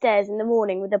downstairs in the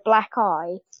morning with a black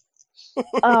eye.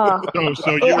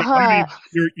 So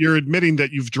you're admitting that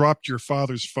you've dropped your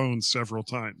father's phone several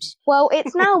times. Well,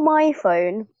 it's now my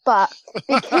phone, but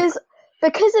because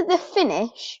of the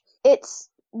finish,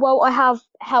 I have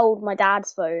held my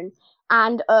dad's phone,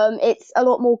 and it's a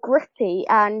lot more grippy,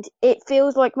 and it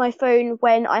feels like my phone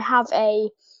when I have a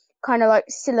kind of like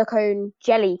silicone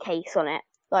jelly case on it.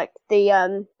 Like the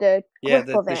grip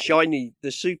of it.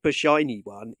 The super shiny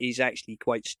one is actually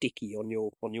quite sticky on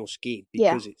your skin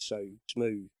because it's so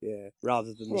smooth,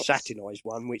 rather than the satinized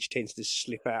one, which tends to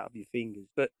slip out of your fingers.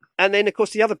 And then of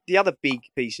course the other big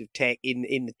piece of tech in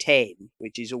the 10,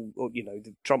 which is all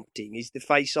the trumpeting, is the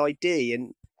Face ID.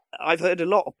 And I've heard a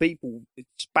lot of people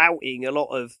spouting a lot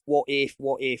of what if,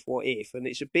 and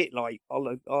it's a bit like,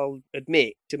 I'll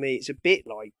admit, to me, it's a bit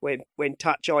like when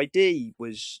Touch ID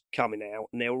was coming out,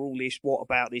 and there were all this, what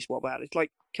about this? It's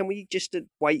like, can we just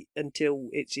wait until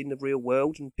it's in the real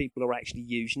world and people are actually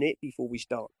using it before we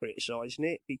start criticising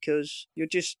it? Because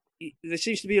there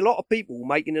seems to be a lot of people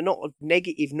making a lot of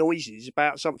negative noises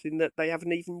about something that they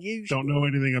haven't even used. Don't know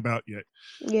anything about yet.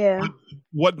 Yeah.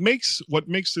 What makes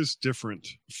this different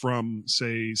from,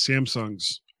 say,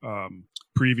 Samsung's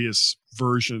previous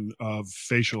version of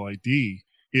facial ID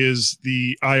is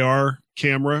the IR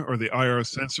camera or the IR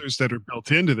sensors that are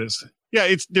built into this.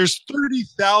 Yeah, there's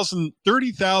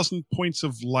 30,000 points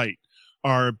of light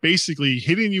are basically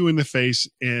hitting you in the face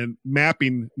and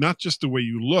mapping not just the way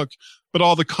you look, but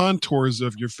all the contours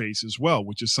of your face as well,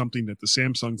 which is something that the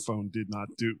Samsung phone did not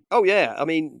do. Oh, yeah. I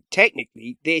mean,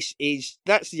 technically,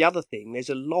 that's the other thing. There's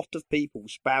a lot of people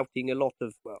spouting a lot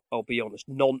of, well, I'll be honest,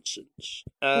 nonsense,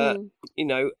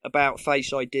 about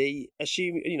Face ID,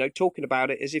 talking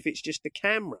about it as if it's just a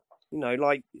camera,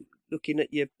 like looking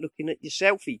at your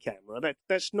selfie camera.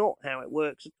 That's not how it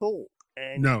works at all.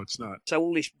 And no, it's not. So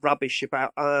all this rubbish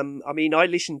about, I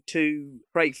listened to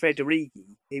Craig Federighi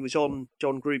he was on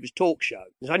John Gruber's talk show.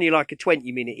 It was only like a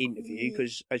 20-minute interview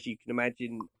because, as you can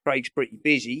imagine, Craig's pretty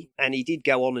busy, and he did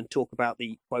go on and talk about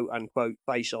the quote-unquote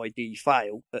Face ID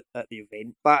fail at the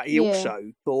event, but he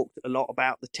also talked a lot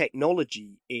about the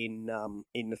technology in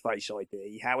the Face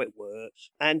ID, how it works.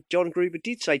 And John Gruber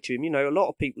did say to him, a lot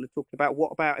of people are talking about,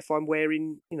 what about if I'm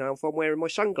wearing my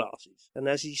sunglasses? And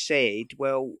as he said,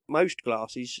 well, most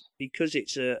glasses, because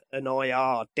it's an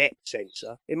IR depth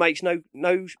sensor, it makes no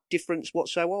difference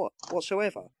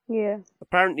whatsoever. Yeah.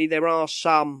 Apparently, there are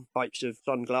some types of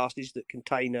sunglasses that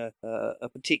contain a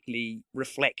particularly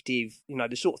reflective,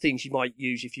 the sort of things you might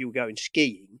use if you were going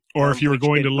skiing, or if you were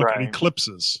going to look at right.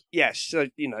 eclipses. Yes, so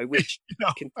which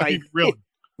contain really.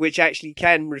 which actually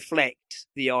can reflect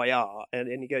the IR,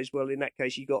 and he goes, well, in that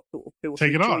case, you got sort of two or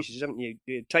three choices, haven't you?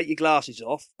 You take your glasses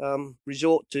off,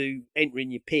 resort to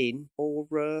entering your PIN,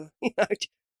 or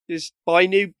just buy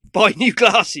new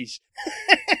glasses.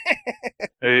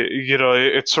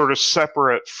 It's sort of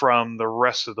separate from the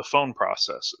rest of the phone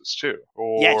processes too.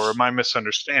 Or Yes. am I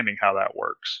misunderstanding how that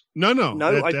works? No,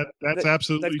 that's they-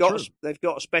 absolutely true. They've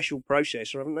got a special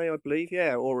processor, haven't they? I believe,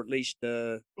 yeah, or at least.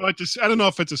 Well, I don't know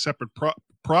if it's a separate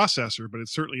processor, but it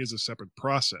certainly is a separate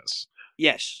process.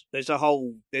 Yes, there's a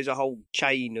whole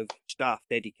chain of stuff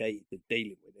dedicated to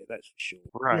dealing with it. That's for sure.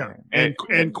 Right. Yeah.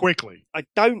 And quickly. I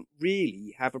don't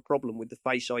really have a problem with the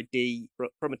Face ID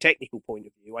from a technical point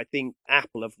of view. I think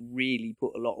Apple have really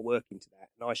put a lot of work into that,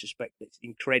 and I suspect it's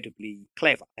incredibly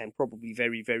clever and probably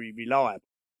very, very reliable.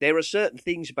 There are certain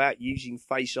things about using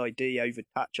Face ID over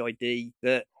Touch ID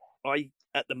that I,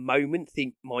 at the moment,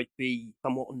 think might be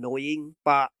somewhat annoying.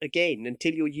 But again,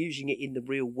 until you're using it in the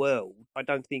real world, I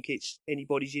don't think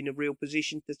anybody's in a real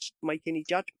position to make any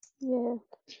judgment. Yeah.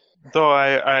 Though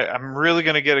I'm really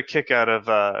going to get a kick out of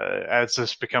as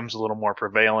this becomes a little more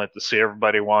prevalent, to see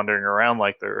everybody wandering around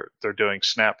like they're doing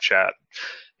Snapchat.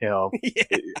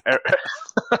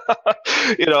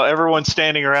 Everyone's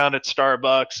standing around at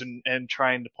Starbucks and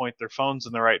trying to point their phones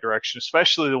in the right direction,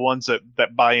 especially the ones that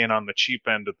buy in on the cheap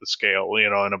end of the scale,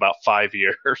 in about 5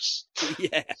 years.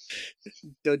 Yeah.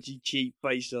 Dodgy, cheap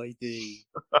Face ID.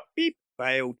 Beep,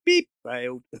 failed. Beep,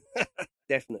 failed.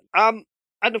 Definitely.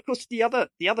 And of course, the other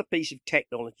piece of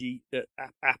technology that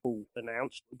Apple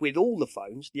announced with all the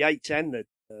phones, the 8s and the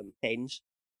 10s,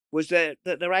 was that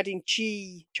they're adding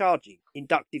Qi charging,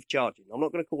 inductive charging. I'm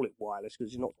not going to call it wireless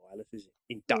because it's not wireless, is it?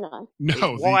 Inductive.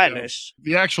 No, It's wireless.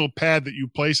 The actual pad that you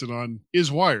place it on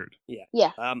is wired. Yeah.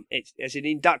 Yeah. It's as an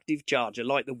inductive charger,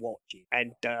 like the watches.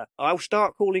 And I'll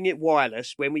start calling it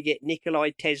wireless when we get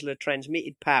Nikola Tesla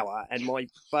transmitted power and my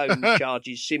phone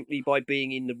charges simply by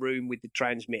being in the room with the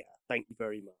transmitter. Thank you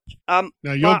very much.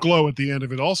 Now, you'll glow at the end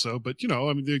of it also, but, you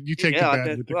take the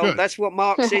bad with the good. That's what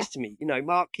Mark says to me.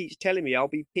 Mark keeps telling me I'll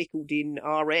be pickled in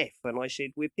RF. And I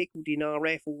said, we're pickled in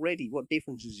RF already. What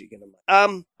difference is it going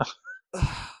to make?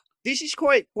 This is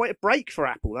quite a break for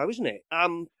Apple, though, isn't it?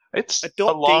 It's a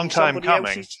Adopting long time somebody coming.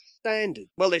 else's standard.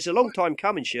 Well, it's a long time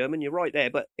coming, Sherman. You're right there,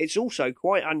 but it's also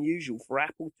quite unusual for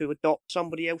Apple to adopt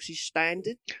somebody else's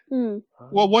standard. Mm.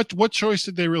 Well, what choice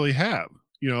did they really have?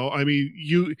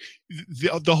 The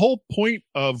whole point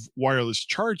of wireless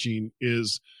charging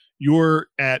is you're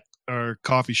at a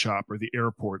coffee shop or the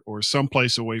airport or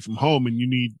someplace away from home and you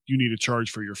need a charge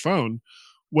for your phone.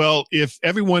 Well, if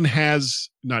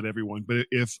not everyone, but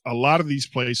if a lot of these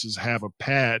places have a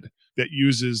pad that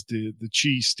uses the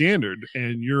Qi standard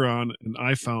and you're on an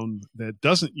iPhone that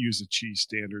doesn't use a Qi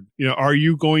standard, are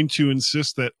you going to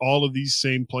insist that all of these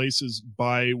same places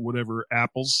buy whatever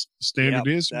Apple's standard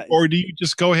is? Or do you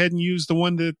just go ahead and use the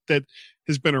one that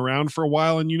has been around for a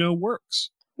while and works?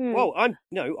 Well,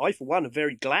 I for one am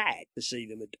very glad to see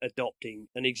them adopting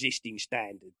an existing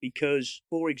standard because,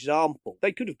 for example,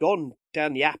 they could have gone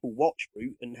down the Apple Watch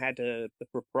route and had a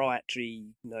proprietary,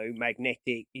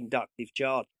 magnetic inductive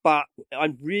charge. But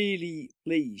I'm really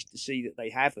pleased to see that they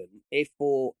haven't, if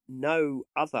for no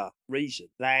other reason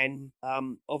than,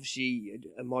 obviously,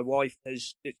 my wife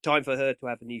it's time for her to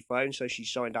have a new phone, so she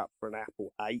signed up for an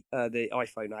Apple 8, the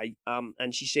iPhone 8,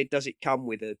 and she said, does it come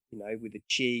with a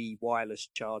Qi wireless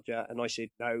charger? And I said,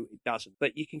 no, it doesn't.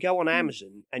 But you can go on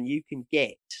Amazon and you can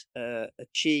get a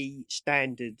Qi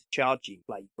standard charging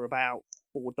plate for about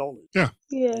 $4. Yeah.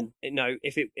 And,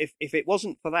 if it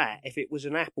wasn't for that, if it was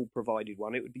an Apple provided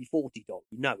one, it would be $40. You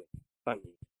know it, don't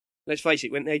you? Let's face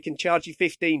it, when they can charge you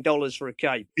 $15 for a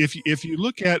cable. If you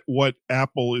look at what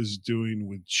Apple is doing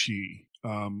with Qi,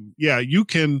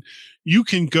 you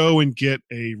can go and get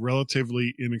a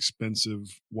relatively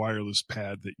inexpensive wireless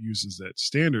pad that uses that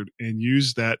standard and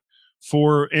use that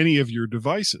for any of your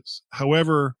devices.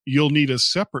 However, you'll need a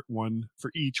separate one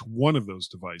for each one of those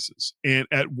devices. And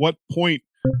at what point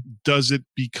does it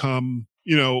become,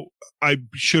 I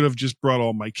should have just brought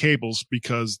all my cables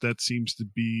because that seems to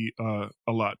be a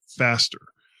lot faster.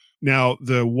 Now,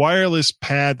 the wireless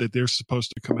pad that they're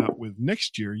supposed to come out with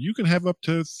next year, you can have up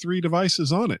to 3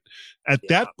 devices on it. At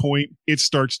that point, it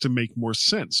starts to make more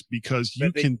sense because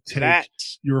you can take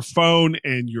your phone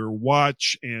and your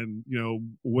watch and,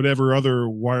 whatever other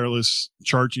wireless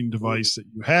charging device that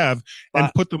you have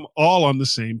and put them all on the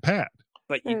same pad.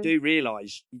 But you do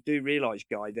realise,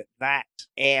 Guy, that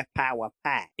Air Power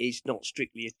pad is not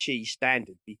strictly a Qi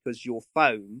standard because your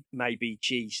phone may be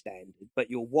Qi standard, but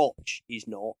your watch is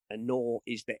not, and nor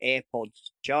is the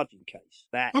AirPods charging case.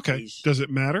 Does it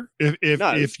matter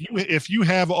if you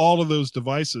have all of those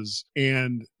devices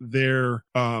and they're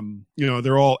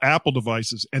they're all Apple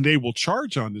devices and they will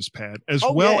charge on this pad as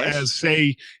as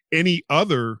say any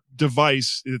other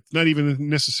device? It's not even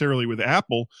necessarily with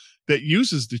Apple that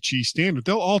uses the Qi standard.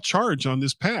 They'll all charge on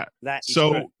this pad.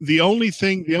 The only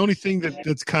thing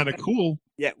that's kind of cool.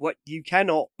 Yeah, what you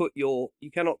cannot put your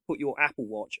Apple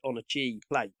Watch on a Qi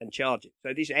plate and charge it.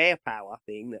 So this Air Power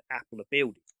thing that Apple are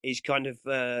building is kind of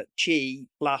Qi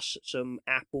plus some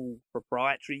Apple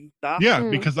proprietary stuff. Yeah,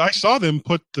 because I saw them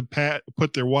put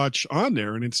their watch on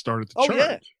there and it started to charge.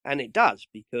 Yeah, and it does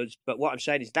but what I'm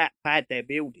saying is that pad they're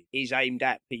building is aimed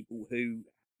at people who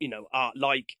are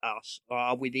like us,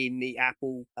 are within the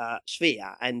Apple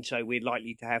sphere, and so we're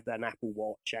likely to have an Apple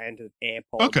Watch and an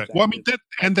AirPods. Okay, well, I mean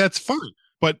that's fine.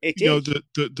 But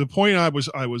the point I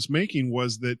was making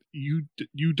was that you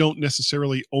don't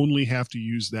necessarily only have to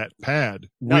use that pad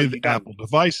with Apple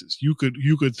devices. You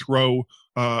could throw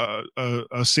a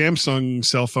Samsung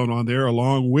cell phone on there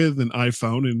along with an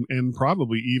iPhone and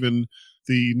probably even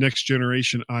the next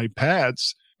generation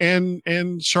iPads.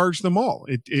 And charge them all.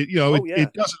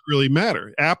 It doesn't really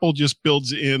matter. Apple just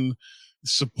builds in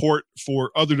support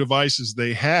for other devices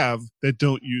they have that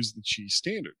don't use the Qi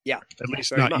standard. Yeah, at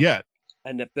least not yet.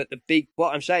 And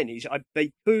what I'm saying is,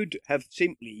 they could have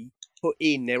simply put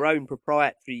in their own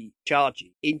proprietary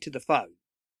charging into the phone,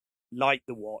 like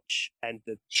the watch and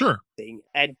the thing,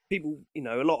 and people,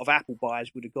 a lot of Apple buyers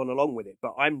would have gone along with it.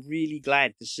 But I'm really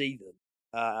glad to see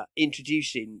them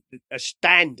introducing a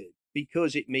standard.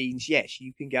 Because it means, yes,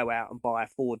 you can go out and buy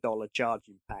a $4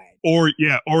 charging pad, or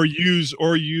use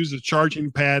a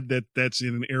charging pad that's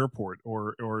in an airport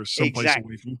or someplace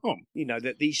away from home.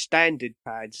 That these standard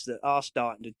pads that are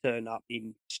starting to turn up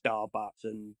in Starbucks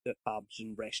and the pubs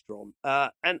and restaurants,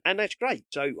 and that's great.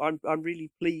 So I'm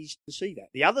really pleased to see that.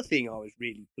 The other thing I was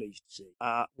really pleased to see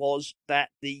was that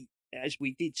as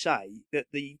we did say, that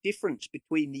the difference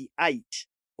between the 8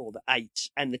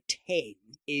 and the 10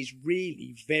 is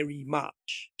really very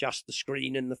much just the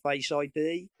screen and the Face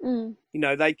ID.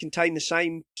 They contain the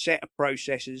same set of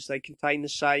processors. They contain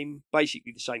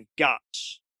basically the same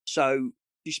guts. So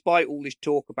despite all this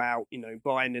talk about,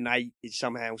 buying an 8 is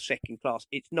somehow second class,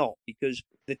 it's not, because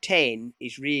the 10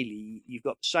 is really, you've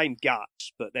got the same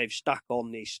guts, but they've stuck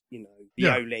on this, the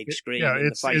OLED screen and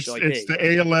the Face ID. It's the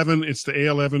A11. It's the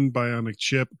A11 Bionic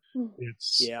chip.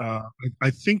 It's.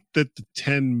 I think that the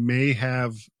 10 may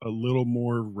have a little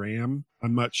more RAM.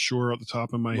 I'm not sure off the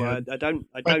top of my head. I don't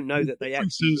know that they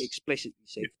actually explicitly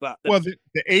said, but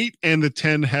the 8 and the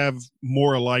 10 have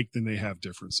more alike than they have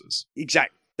differences.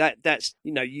 Exactly. That's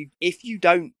if you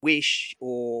don't wish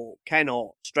or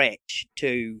cannot stretch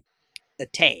to a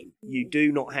 10, you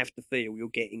do not have to feel you're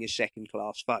getting a second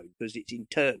class phone because it's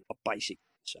internal, basically.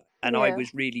 So, and I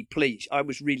was really pleased. I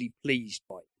was really pleased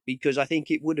by it because I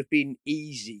think it would have been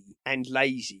easy and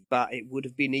lazy, but it would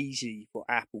have been easy for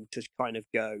Apple to kind of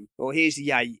go, well, here's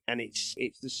the 8 and it's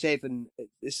the 7.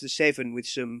 It's the 7 with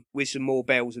some more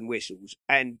bells and whistles,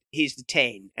 and here's the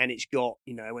 10 and it's got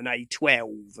an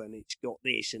A12 and it's got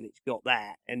this and it's got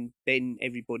that, and then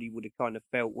everybody would have kind of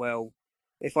felt, well,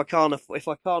 if I can't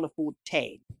afford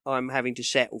 10, I'm having to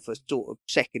settle for sort of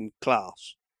second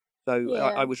class. So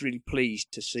I was really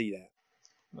pleased to see that.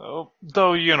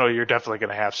 Though, you're definitely going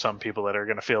to have some people that are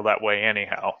going to feel that way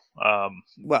anyhow.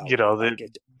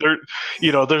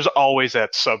 There's always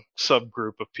that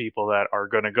subgroup of people that are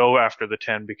going to go after the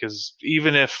 10 because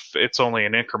even if it's only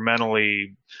an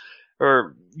incrementally,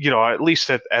 or at least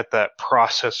at that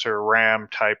processor RAM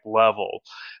type level,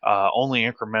 only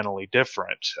incrementally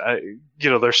different.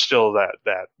 There's still that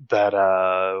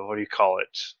what do you call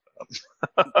it?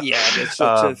 There's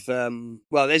sort of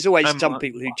there's always some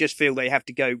people who just feel they have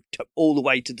to go all the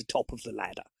way to the top of the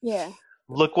ladder. Yeah.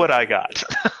 Look what I got.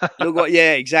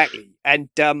 Exactly. And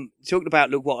talking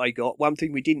about look what I got, one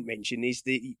thing we didn't mention is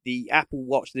the Apple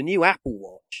Watch, the new Apple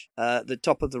Watch, the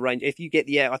top of the range. If you get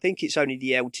I think it's only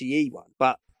the LTE one,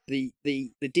 but the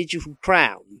digital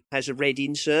crown has a red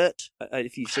insert.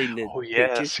 If you've seen the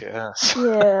pictures. Yes.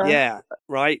 Yeah. Yeah,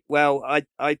 right. Well,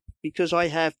 I because I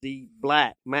have the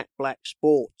matte black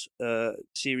Sport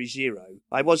Series 0,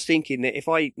 I was thinking that if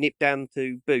I nip down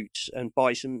to Boots and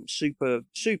buy some super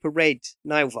red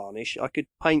nail varnish, I could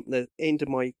paint the end of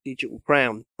my digital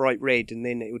crown bright red, and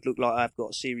then it would look like I've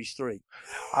got a Series 3.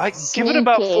 I give it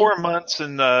about Sneaky. 4 months,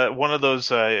 and one of those,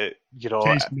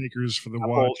 Case makers for the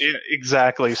Apple, watch. yeah,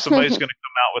 exactly. Somebody's going to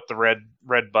come out with the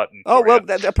red button. Oh for well,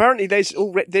 you. apparently there's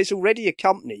already a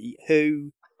company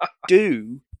who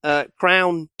do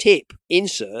crown tip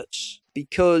inserts,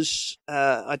 because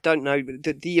I don't know,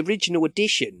 the original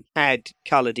edition had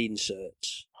coloured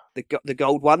inserts. The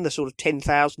gold one, the sort of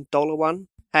 $10,000 one,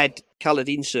 had coloured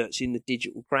inserts in the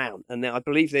digital crown, and I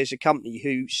believe there's a company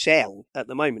who sell at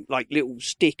the moment like little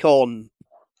stick-on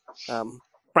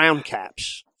crown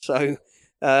caps. So.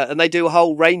 And they do a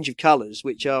whole range of colours,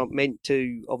 which are meant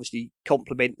to obviously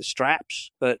complement the straps,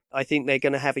 but I think they're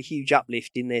going to have a huge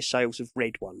uplift in their sales of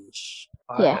red ones.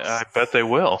 Yes. I bet they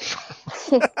will.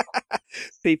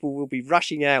 People will be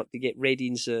rushing out to get red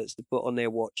inserts to put on their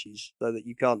watches so that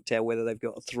you can't tell whether they've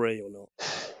got a 3 or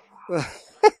not.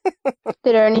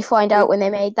 They'd only find out when they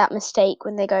made that mistake,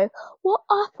 when they go, "What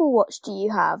Apple Watch do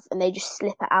you have?" And they just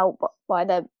slip it out by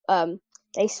the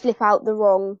they slip out the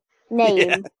wrong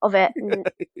name of it.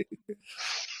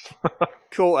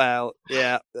 Caught out,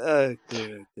 yeah. Oh,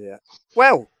 dear.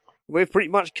 Well, we've pretty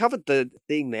much covered the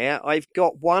thing there. I've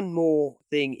got one more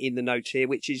thing in the notes here,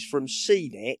 which is from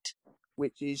CNET,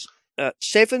 which is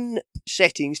 7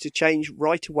 settings to change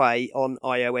right away on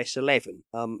iOS 11.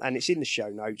 And it's in the show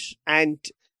notes. And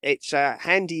it's a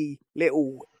handy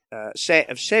little set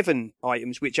of 7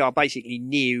 items which are basically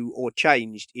new or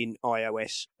changed in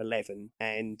iOS 11.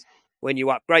 And when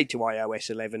you upgrade to iOS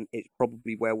 11, it's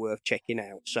probably well worth checking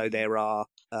out. So there are,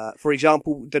 for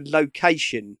example, the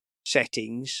location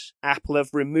settings. Apple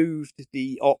have removed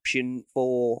the option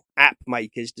for app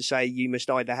makers to say you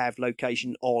must either have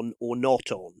location on or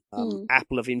not on.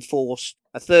 Apple have enforced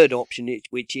a third option,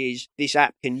 which is this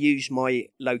app can use my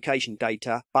location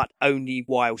data, but only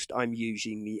whilst I'm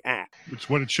using the app. Which is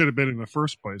what it should have been in the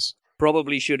first place.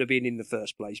 Probably should have been in the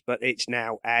first place, but it's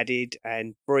now added.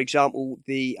 And for example,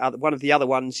 one of the other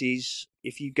ones is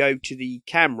if you go to the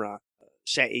camera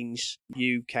settings,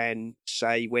 you can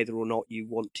say whether or not you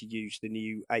want to use the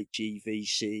new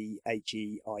HEVC,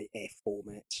 HEIF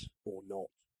formats or not.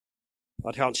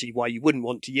 I can't see why you wouldn't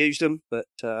want to use them, but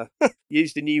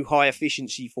use the new high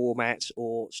efficiency formats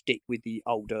or stick with the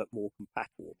older, more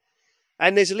compact one.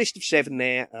 And there's a list of 7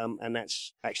 there, and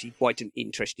that's actually quite an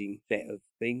interesting set of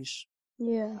things.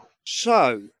 Yeah.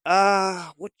 So,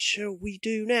 what shall we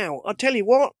do now? I'll tell you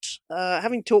what,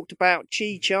 having talked about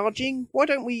Qi charging, why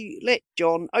don't we let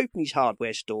John open his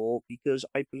hardware store, because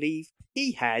I believe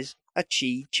he has a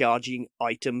Qi charging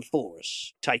item for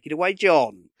us. Take it away,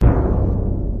 John.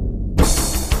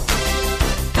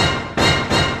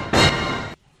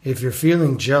 If you're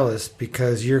feeling jealous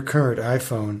because your current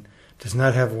iPhone does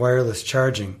not have wireless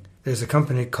charging, there's a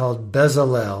company called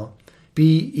Bezalel,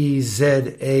 Bezalel,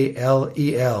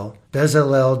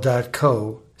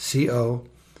 Bezalel.co, C-O,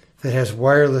 that has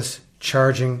wireless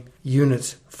charging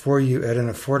units for you at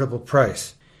an affordable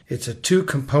price. It's a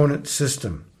 2-component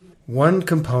system. One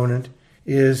component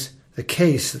is the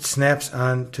case that snaps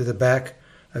onto the back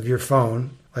of your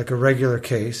phone like a regular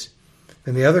case.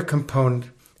 And the other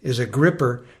component is a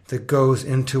gripper that goes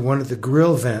into one of the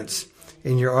grill vents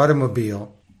in your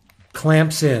automobile,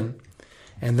 clamps in,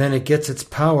 and then it gets its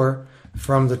power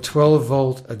from the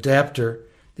 12-volt adapter,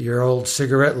 your old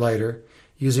cigarette lighter,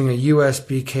 using a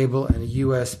USB cable and a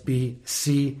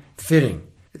USB-C fitting.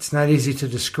 It's not easy to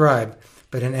describe,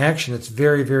 but in action it's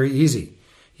very, very easy.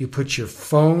 You put your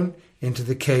phone into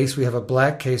the case. We have a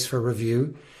black case for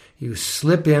review. You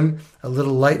slip in a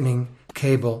little lightning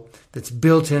cable that's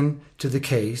built in to the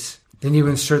case. Then you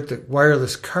insert the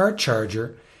wireless car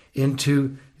charger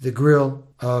into the grill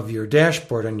of your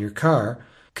dashboard on your car,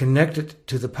 connect it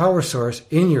to the power source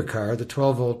in your car, the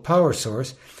 12-volt power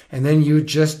source, and then you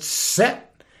just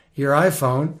set your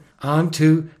iPhone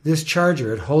onto this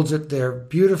charger. It holds it there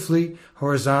beautifully,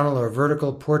 horizontal or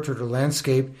vertical, portrait or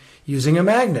landscape, using a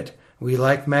magnet. We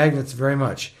like magnets very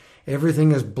much.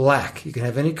 Everything is black. You can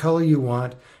have any color you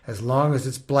want as long as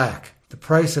it's black. The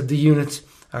price of the units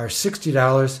are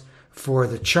 $60 for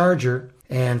the charger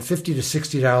and $50 to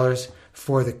 $60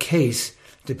 for the case,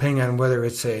 depending on whether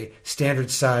it's a standard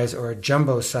size or a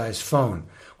jumbo size phone.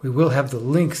 We will have the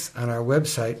links on our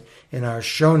website in our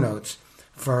show notes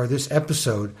for this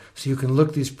episode, so you can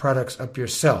look these products up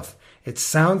yourself. It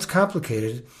sounds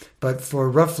complicated, but for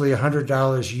roughly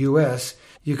 $100 US,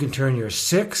 you can turn your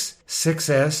 6,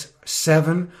 6S,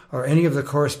 7, or any of the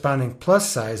corresponding plus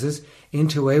sizes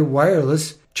into a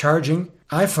wireless charging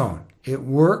iPhone. It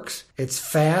works, it's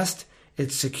fast,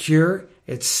 it's secure,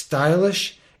 it's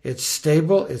stylish, it's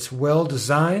stable, it's well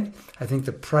designed. I think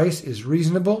the price is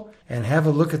reasonable. And have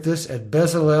a look at this at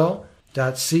Bezalel.co.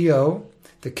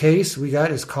 The case we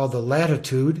got is called the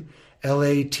Latitude,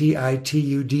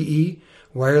 Latitude,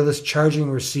 wireless charging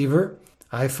receiver,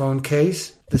 iPhone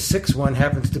case. The 6 one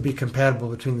happens to be compatible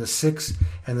between the 6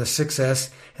 and the 6S,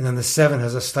 and then the 7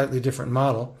 has a slightly different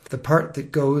model. The part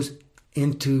that goes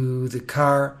into the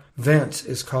car vents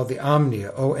is called the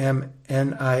Omnia,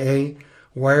 OMNIA,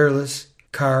 wireless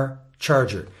car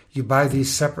charger. You buy these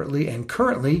separately, and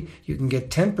currently you can get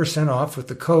 10% off with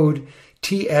the code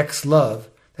TXLOVE.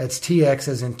 That's TX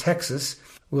as in Texas.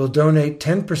 We'll donate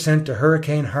 10% to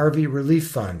Hurricane Harvey Relief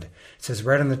Fund. It says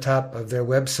right on the top of their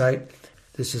website.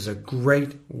 This is a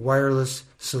great wireless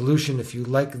solution if you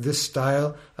like this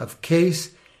style of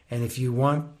case and if you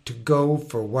want to go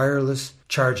for wireless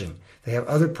charging. They have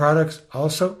other products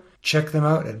also. Check them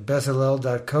out at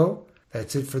Bezalel.co.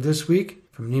 That's it for this week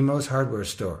from Nemo's Hardware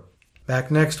Store.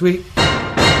 Back next week.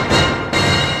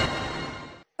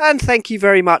 And thank you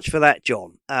very much for that,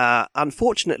 John.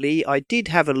 Unfortunately, I did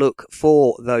have a look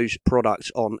for those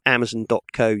products on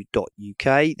Amazon.co.uk.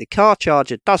 The car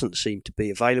charger doesn't seem to be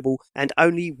available, and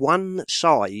only one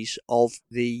size of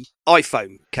the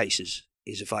iPhone cases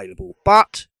is available.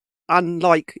 But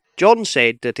unlike John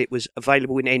said that it was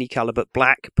available in any colour but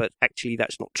black, but actually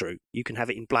that's not true. You can have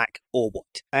it in black or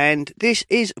white. And this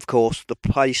is, of course, the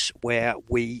place where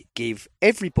we give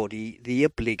everybody the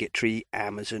obligatory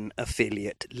Amazon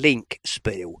affiliate link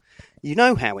spiel. You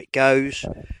know how it goes.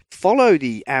 Follow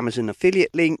the Amazon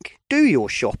affiliate link, do your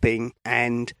shopping,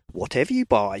 and whatever you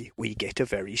buy, we get a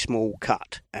very small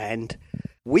cut. And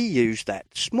we use that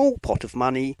small pot of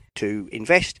money to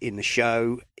invest in the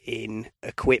show, in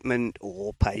equipment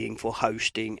or paying for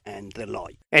hosting and the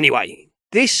like. Anyway,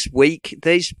 this week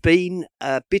there's been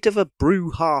a bit of a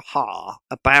brouhaha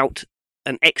about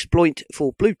an exploit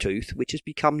for Bluetooth which has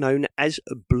become known as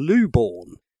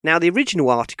Blueborn. Now, the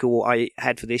original article I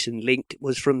had for this and linked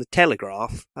was from the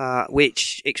Telegraph,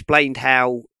 which explained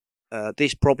how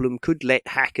this problem could let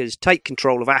hackers take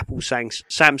control of Apple,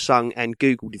 Samsung and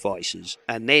Google devices,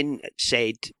 and then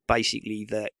said basically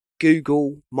that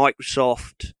Google,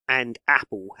 Microsoft and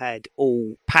Apple had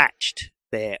all patched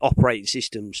their operating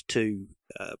systems to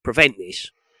prevent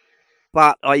this.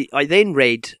 But I then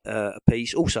read a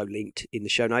piece, also linked in the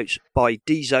show notes, by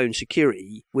D-Zone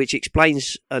Security, which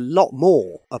explains a lot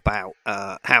more about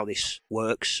how this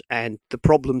works and the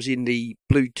problems in the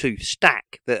Bluetooth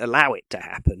stack that allow it to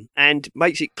happen, and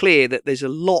makes it clear that there's a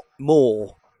lot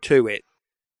more to it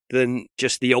than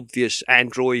just the obvious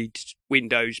Android,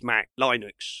 Windows, Mac,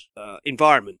 Linux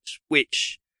environments,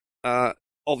 which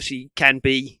obviously can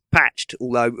be patched,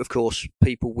 although, of course,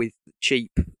 people with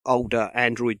cheap, older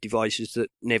Android devices that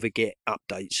never get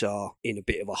updates are in a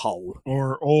bit of a hole.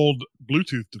 Or old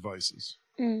Bluetooth devices.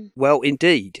 Mm. Well,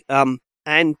 indeed.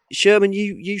 And Sherman,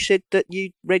 you said that you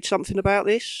read something about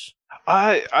this?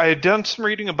 I had done some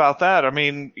reading about that. I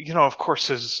mean, of course,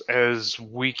 as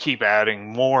we keep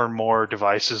adding more and more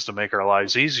devices to make our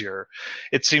lives easier,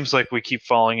 it seems like we keep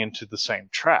falling into the same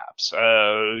traps.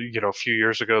 A few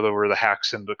years ago, there were the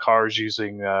hacks into cars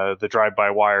using the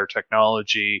drive-by-wire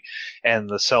technology and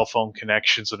the cell phone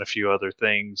connections and a few other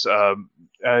things.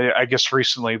 I guess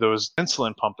recently there was an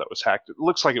insulin pump that was hacked. It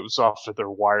looks like it was off of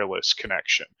their wireless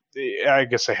connection. I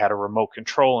guess they had a remote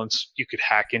control, and you could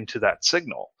hack into that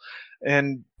signal.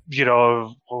 And,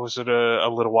 what was it, a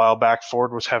little while back,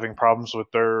 Ford was having problems with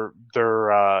their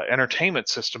entertainment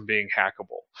system being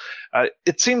hackable.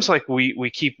 It seems like we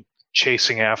keep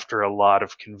chasing after a lot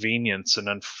of convenience and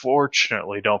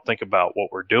unfortunately don't think about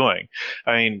what we're doing.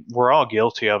 I mean, we're all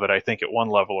guilty of it, I think, at one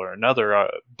level or another.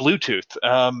 Bluetooth.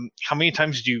 How many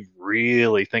times do you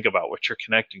really think about what you're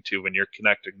connecting to when you're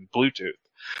connecting Bluetooth?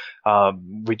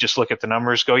 We just look at the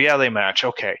numbers, go, yeah, they match.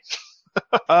 Okay.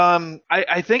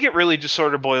 I think it really just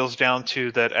sort of boils down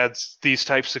to that as these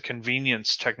types of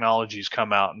convenience technologies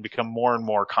come out and become more and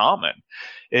more common,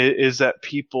 is that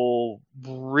people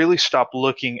really stop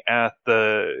being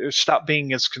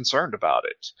as concerned about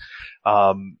it.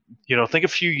 Think a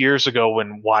few years ago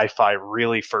when Wi-Fi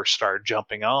really first started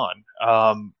jumping on,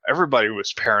 everybody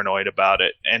was paranoid about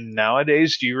it. And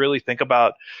nowadays, do you really think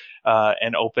about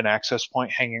an open access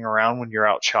point hanging around when you're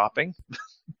out shopping?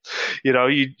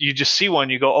 You just see one,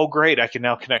 you go, oh great, I can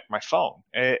now connect my phone.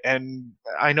 And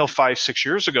I know 5-6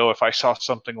 years ago, if I saw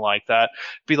something like that,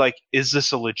 be like, is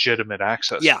this a legitimate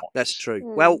access Yeah, point? that's true.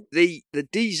 Well, the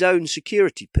D-Zone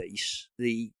security piece,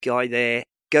 the guy there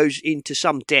goes into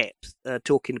some depth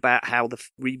talking about how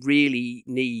we really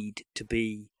need to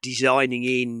be designing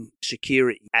in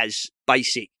security as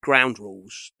basic ground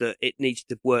rules, that it needs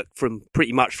to work from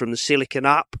pretty much from the silicon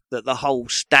up, that the whole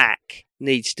stack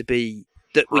needs to be,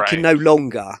 that we can no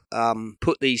longer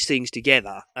put these things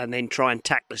together and then try and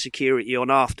tack the security on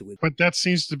afterwards. But that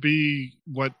seems to be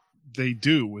what they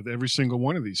do with every single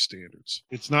one of these standards.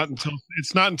 It's not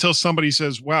until somebody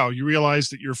says, wow, you realize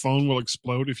that your phone will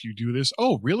explode if you do this.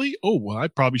 Oh, really? Oh, well, I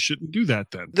probably shouldn't do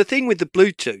that then. The thing with the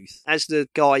Bluetooth, as the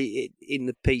guy in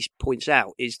the piece points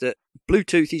out, is that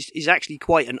Bluetooth is actually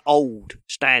quite an old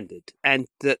standard, and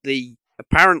that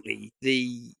apparently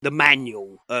the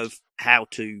manual of how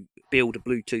to build a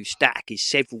Bluetooth stack is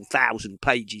several thousand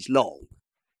pages long.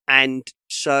 And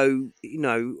so,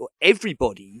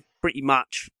 everybody pretty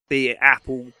much, be it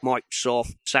Apple,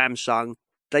 Microsoft, Samsung,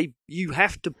 you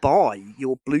have to buy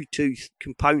your Bluetooth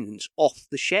components off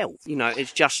the shelf.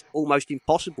 It's just almost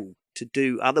impossible to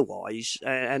do otherwise.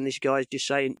 And this guy's just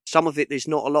saying some of it there's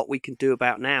not a lot we can do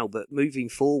about now, but moving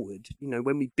forward,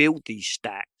 when we build these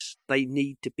stacks, they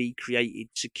need to be created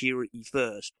security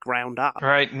first, ground up.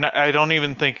 Right. I don't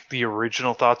even think the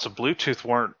original thoughts of Bluetooth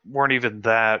weren't even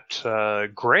that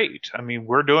great. I mean,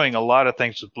 we're doing a lot of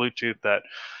things with Bluetooth that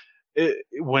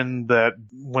when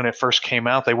it first came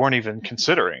out, they weren't even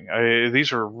considering.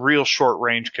 These are real short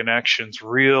range connections,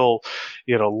 real,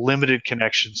 limited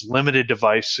connections, limited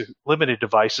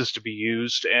devices to be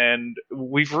used, and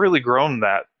we've really grown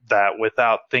that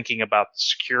without thinking about the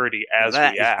security as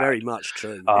that we is add. Very much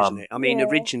true, isn't it? I mean,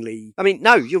 originally,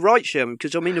 no, you're right, Sherman,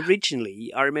 because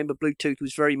originally, I remember Bluetooth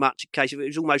was very much a case of, it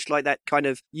was almost like that kind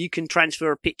of, you can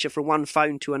transfer a picture from one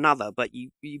phone to another, but you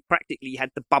practically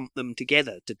had to bump them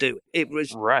together to do it. It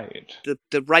was right.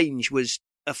 The range was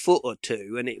a foot or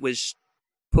two, and it was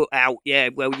put out. Yeah,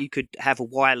 well, you could have a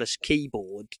wireless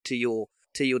keyboard to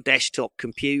your desktop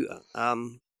computer.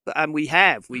 And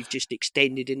we've just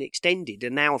extended,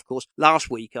 and now, of course, last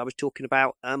week I was talking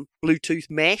about Bluetooth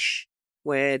mesh,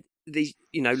 where these,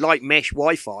 like mesh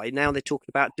Wi-Fi, now they're talking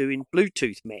about doing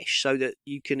Bluetooth mesh, so that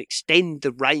you can extend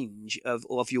the range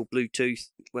of your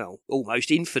Bluetooth, well, almost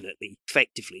infinitely,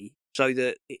 effectively. So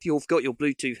that if you've got your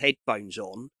Bluetooth headphones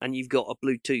on and you've got a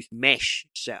Bluetooth mesh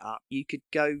set up, you could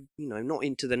go, not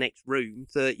into the next room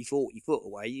 30, 40 foot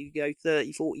away, you go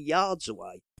 30, 40 yards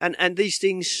away. And these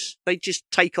things, they just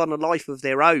take on a life of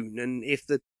their own. And if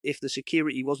the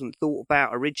security wasn't thought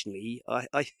about originally,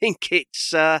 I think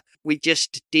it's, we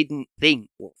just didn't think,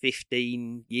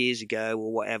 15 years ago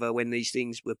or whatever, when these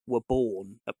things were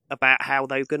born, about how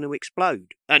they were going to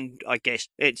explode. And I guess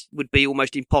it would be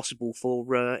almost impossible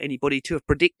for anybody to have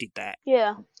predicted that.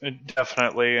 Yeah.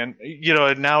 Definitely. And,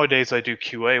 nowadays I do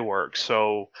QA work,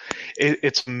 so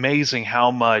it's amazing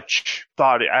how much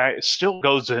thought still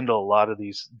goes into a lot of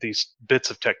these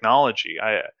bits of technology.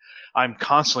 I'm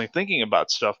constantly thinking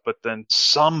about stuff, but then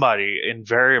somebody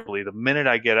invariably, the minute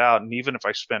I get out, and even if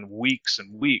I spend weeks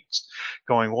and weeks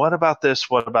going, what about this?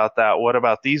 What about that? What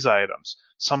about these items?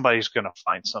 Somebody's going to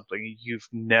find something you've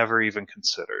never even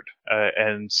considered.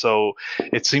 And so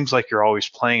it seems like you're always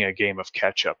playing a game of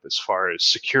catch up as far as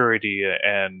security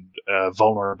and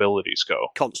vulnerabilities go.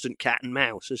 Constant cat and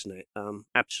mouse, isn't it?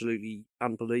 Absolutely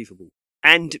unbelievable.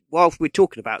 And while we're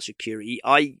talking about security,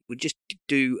 I would just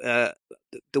do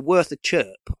the Worth a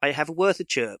Chirp. I have a Worth a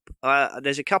Chirp.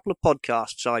 There's a couple of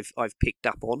podcasts I've picked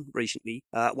up on recently.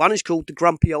 One is called The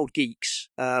Grumpy Old Geeks,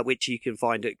 which you can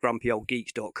find at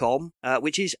grumpyoldgeeks.com,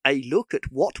 which is a look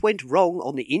at what went wrong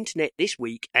on the internet this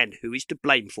week and who is to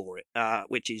blame for it,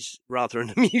 which is rather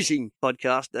an amusing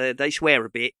podcast. They swear a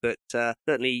bit, but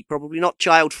certainly probably not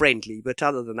child-friendly. But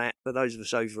other than that, for those of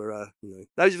us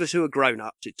those of us who are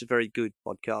grown-ups, it's a very good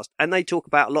podcast. And they talk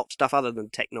about a lot of stuff other than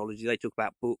technology. They talk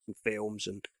about books and films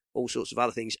and all sorts of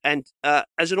other things. And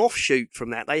as an offshoot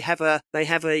from that, they have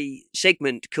a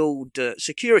segment called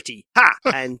Security. Ha!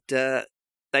 And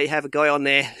they have a guy on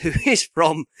there who is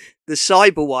from the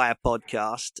Cyberwire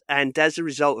podcast. And as a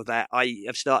result of that, I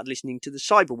have started listening to the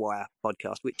Cyberwire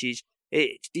podcast, which is,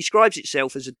 it describes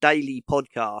itself as a daily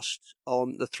podcast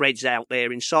on the threads out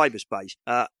there in cyberspace.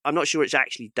 I'm not sure it's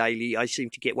actually daily. I seem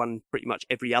to get one pretty much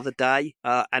every other day.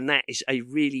 And that is a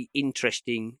really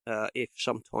interesting, if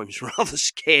sometimes rather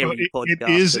scary podcast. It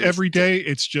is every day.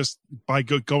 It's just by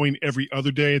going every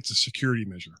other day, it's a security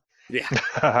measure. Yeah.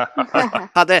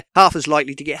 They're half as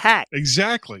likely to get hacked.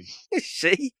 Exactly.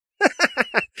 See?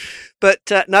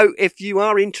 But no, if you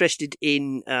are interested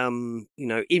in,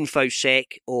 InfoSec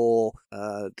or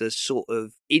the sort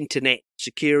of internet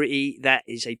security, that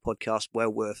is a podcast well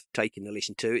worth taking a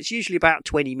listen to. It's usually about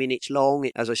 20 minutes long.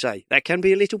 As I say, that can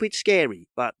be a little bit scary,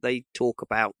 but they talk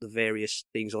about the various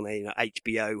things on there,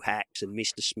 HBO hacks and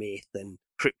Mr. Smith and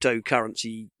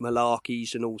cryptocurrency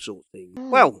malarkeys and all sorts of things.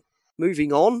 Well,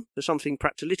 moving on to something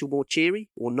perhaps a little more cheery,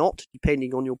 or not,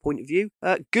 depending on your point of view.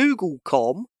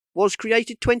 Google.com was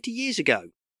created 20 years ago.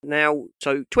 Now,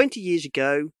 so 20 years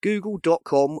ago,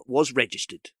 Google.com was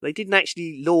registered. They didn't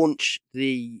actually launch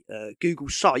the Google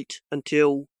site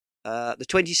until the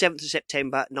 27th of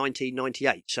September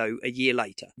 1998, so a year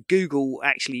later. Google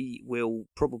actually will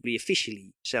probably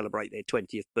officially celebrate their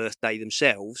 20th birthday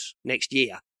themselves next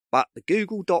year. But the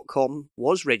Google.com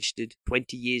was registered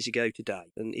 20 years ago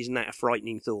today. And isn't that a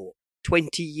frightening thought?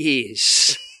 20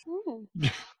 years.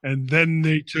 And then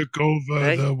they took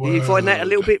over the world. Do you find that a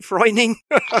little bit frightening?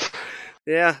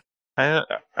 Yeah.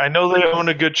 I know they own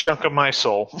a good chunk of my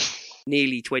soul.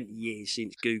 Nearly 20 years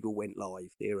since Google went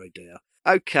live. Dear oh dear.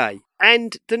 Okay.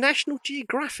 And the National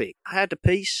Geographic had a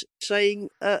piece saying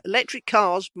electric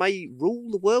cars may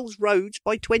rule the world's roads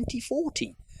by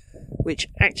 2040. Which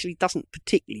actually doesn't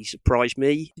particularly surprise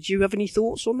me. Did you have any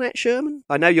thoughts on that, Sherman?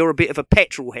 I know you're a bit of a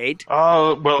petrol head.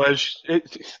 Oh, well,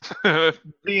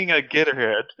 being a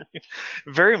gearhead,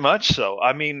 very much so.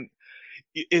 I mean,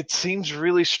 it seems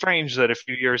really strange that a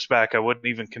few years back I wouldn't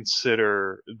even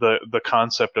consider the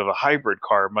concept of a hybrid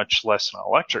car, much less an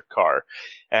electric car.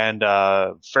 And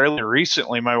fairly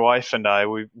recently, my wife and I,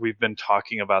 we've been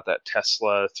talking about that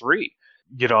Tesla 3.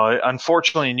 You know,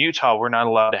 unfortunately in Utah, we're not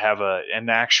allowed to have an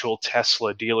actual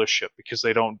Tesla dealership because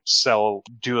they don't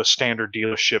do a standard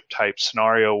dealership type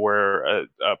scenario where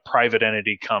a private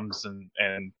entity comes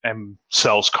and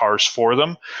sells cars for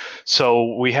them.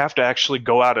 So we have to actually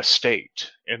go out of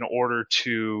state in order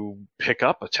to pick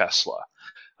up a Tesla.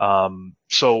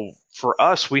 So for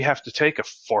us, we have to take a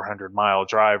 400-mile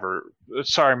drive,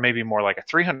 maybe more like a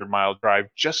 300-mile drive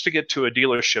just to get to a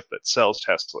dealership that sells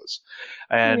Teslas.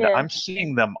 And I'm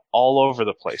seeing them all over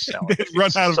the place now.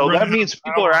 So that means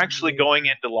people are actually going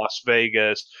into Las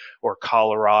Vegas or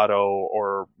Colorado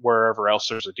or wherever else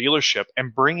there's a dealership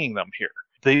and bringing them here.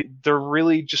 They're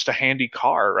really just a handy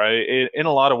car, right? In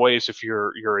a lot of ways, if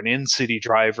you're an in-city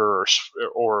driver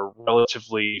or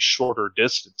relatively shorter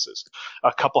distances,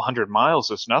 a couple hundred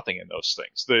miles is nothing in those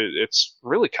things. It's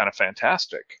really kind of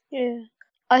fantastic. Yeah,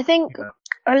 I think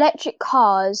electric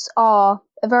cars are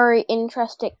a very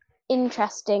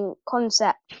interesting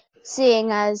concept. Seeing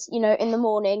as in the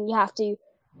morning you have to,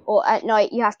 or at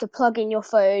night you have to plug in your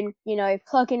phone,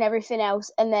 plug in everything else,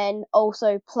 and then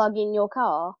also plug in your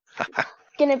car.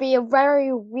 Going to be a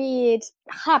very weird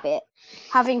habit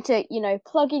having to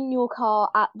plug in your car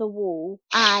at the wall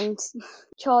and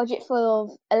charge it full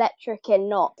of electric and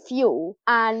not fuel.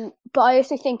 But I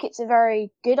also think it's a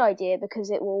very good idea because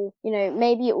it will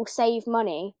maybe it will save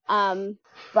money,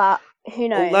 but who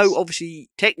knows. Although obviously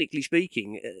technically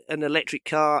speaking an electric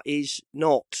car is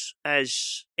not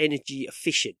as energy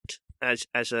efficient as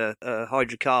a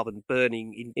hydrocarbon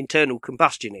burning internal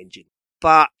combustion engine,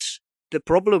 but the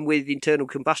problem with internal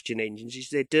combustion engines is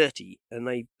they're dirty and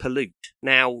they pollute.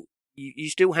 Now, you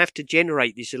still have to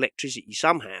generate this electricity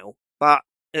somehow, but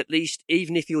at least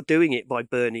even if you're doing it by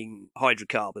burning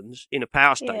hydrocarbons in a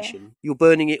power station, you're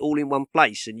burning it all in one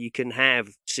place, and you can have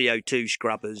CO2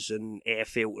 scrubbers and air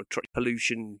filter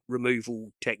pollution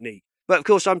removal technique. But of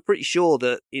course, I'm pretty sure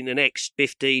that in the next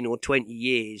 15 or 20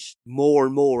 years, more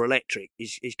and more electric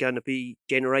is going to be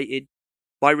generated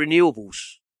by renewables.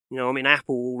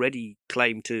 Apple already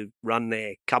claimed to run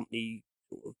their company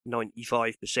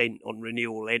 95% on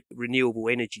renewable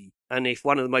energy. And if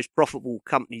one of the most profitable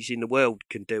companies in the world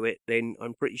can do it, then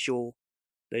I'm pretty sure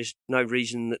there's no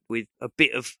reason that with a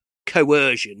bit of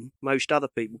coercion, most other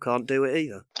people can't do it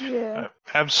either. Yeah.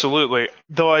 Absolutely.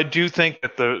 Though I do think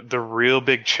that the real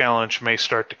big challenge may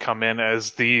start to come in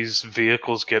as these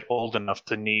vehicles get old enough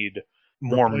to need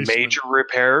more major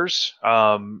repairs,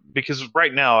 because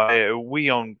right now we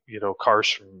own cars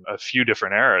from a few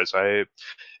different eras.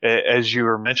 As you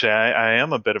were mentioning, I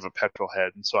am a bit of a petrol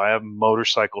head, and so I have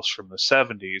motorcycles from the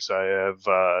 70s. I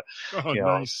have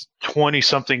nice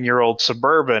 20-something-year-old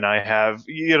Suburban. I have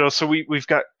so we've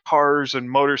got cars and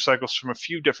motorcycles from a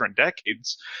few different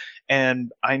decades.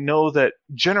 And I know that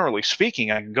generally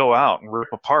speaking, I can go out and rip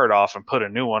a part off and put a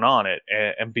new one on it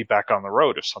and be back on the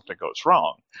road if something goes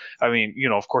wrong. I mean,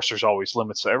 of course, there's always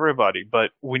limits to everybody.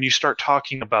 But when you start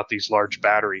talking about these large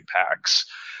battery packs,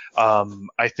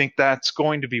 I think that's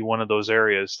going to be one of those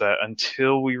areas that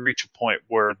until we reach a point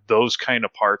where those kind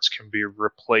of parts can be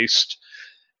replaced,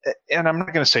 and I'm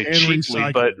not going to say And cheaply,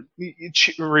 recycled. but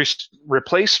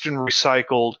replaced and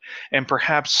recycled and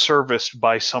perhaps serviced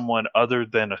by someone other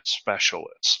than a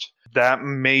specialist. That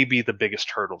may be the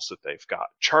biggest hurdles that they've got.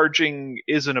 Charging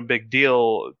isn't a big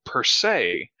deal per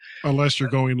se. Unless you're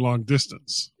going long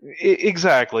distance.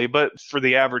 Exactly, but for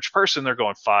the average person, they're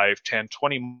going 5, 10,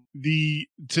 20.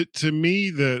 To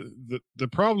me, the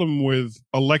problem with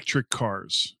electric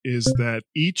cars is that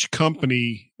each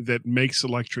company that makes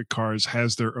electric cars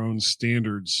has their own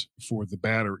standards for the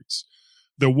batteries.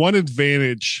 The one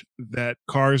advantage that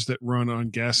cars that run on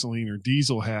gasoline or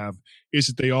diesel have is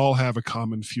that they all have a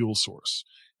common fuel source.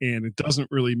 And it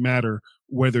doesn't really matter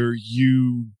whether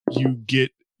you get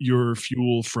your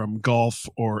fuel from Gulf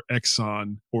or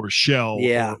Exxon or Shell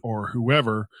or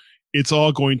whoever. It's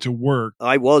all going to work.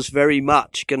 I was very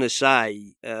much going to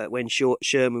say, when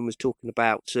Sherman was talking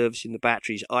about servicing the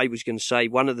batteries, I was going to say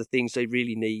one of the things they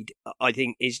really need, I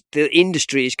think, is the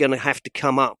industry is going to have to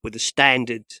come up with a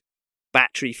standard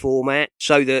battery format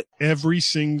so that every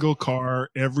single car,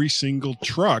 every single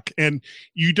truck, and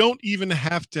you don't even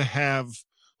have to have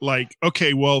like,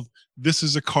 okay, well, this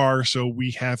is a car, so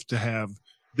we have to have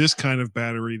this kind of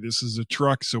battery. This is a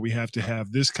truck, so we have to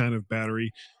have this kind of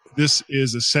battery. This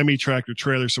is a semi-tractor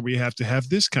trailer, so we have to have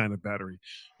this kind of battery.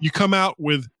 You come out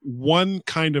with one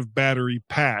kind of battery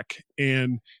pack,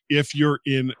 and if you're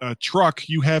in a truck,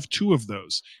 you have 2 of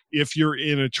those. If you're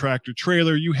in a tractor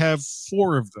trailer, you have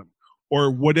 4 of them, or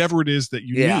whatever it is that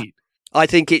you need. I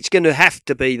think it's going to have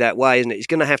to be that way, isn't it? It's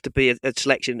going to have to be a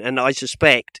selection, and I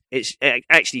suspect it's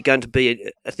actually going to be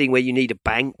a thing where you need a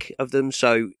bank of them.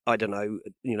 So I don't know,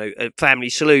 a family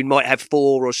saloon might have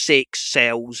 4 or 6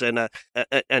 cells, and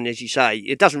as you say,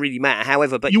 it doesn't really matter.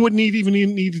 However, but you wouldn't even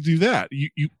need to do that.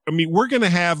 I mean, we're going to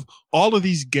have all of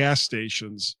these gas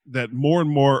stations that more and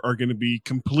more are going to be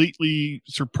completely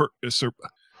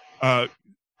I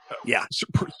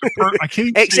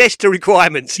can't excess to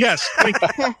requirements. Yes.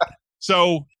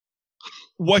 So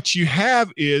what you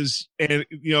have is, and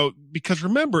because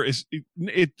remember,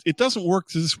 it doesn't work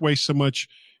this way so much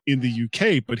in the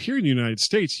UK, but here in the United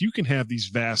States, you can have these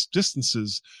vast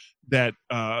distances that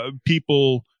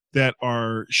people that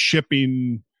are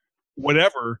shipping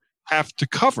whatever have to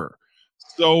cover.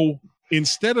 So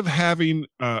instead of having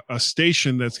a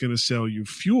station that's going to sell you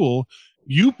fuel,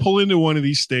 you pull into one of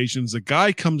these stations, a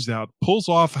guy comes out, pulls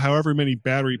off however many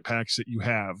battery packs that you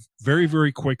have very,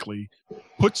 very quickly,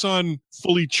 puts on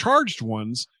fully charged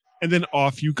ones, and then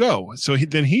off you go. So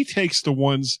then he takes the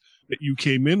ones that you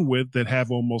came in with that have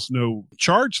almost no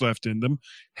charge left in them,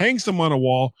 hangs them on a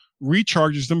wall,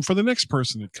 recharges them for the next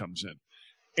person that comes in.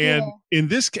 And in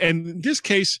this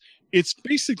case, it's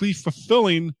basically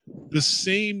fulfilling the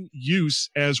same use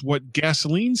as what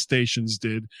gasoline stations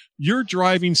did. You're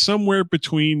driving somewhere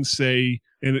between, say,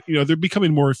 and they're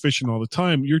becoming more efficient all the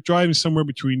time. You're driving somewhere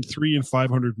between 300 and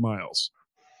 500 miles.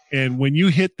 And when you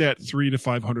hit that 300 to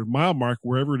 500 mile mark,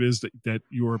 wherever it is that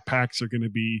your packs are going to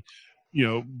be,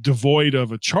 devoid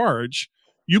of a charge,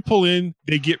 you pull in,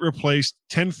 they get replaced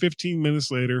 10, 15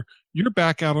 minutes later, you're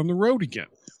back out on the road again.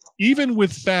 Even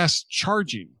with fast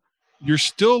charging, you're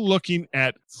still looking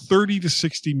at 30 to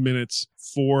 60 minutes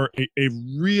for a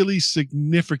really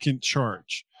significant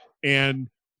charge. And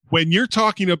when you're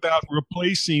talking about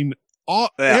replacing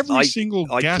every single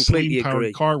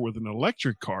gasoline-powered car with an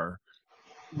electric car,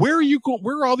 where are you going?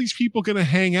 Where are all these people going to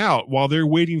hang out while they're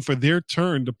waiting for their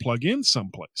turn to plug in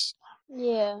someplace?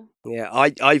 Yeah.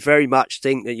 I very much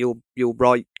think that you're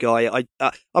right, Guy.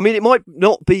 I mean, it might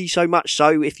not be so much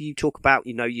so if you talk about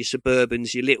your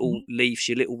Suburbans, your little Leafs,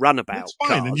 your little runabout. That's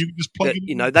fine, cars, and you can just plug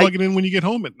it in when you get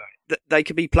home at night. They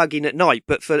could be plugging at night,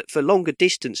 but for longer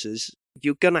distances,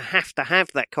 you're going to have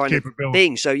that kind of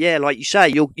thing. So yeah, like you say,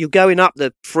 you're going up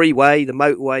the freeway, the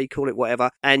motorway, call it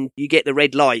whatever, and you get the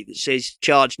red light that says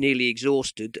charge nearly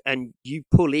exhausted, and you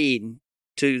pull in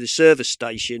to the service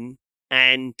station.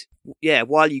 And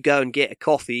while you go and get a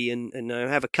coffee and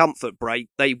have a comfort break,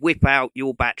 they whip out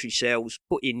your battery cells,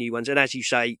 put in new ones, and as you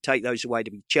say, take those away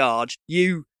to be charged.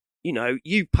 You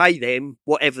pay them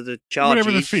whatever the charge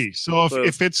whatever is. The fee. So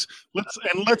if it's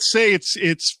let's say it's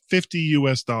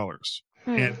 $50,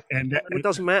 and it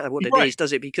doesn't matter what it is,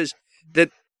 does it? Because the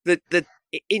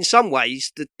in some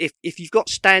ways, if you've got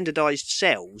standardized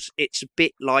cells, it's a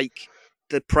bit like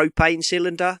the propane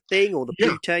cylinder thing or the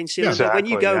butane cylinder. Exactly, when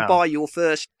you go and buy your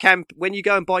first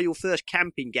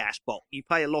camping gas box, you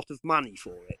pay a lot of money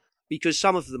for it. because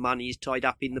some of the money is tied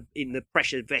up in the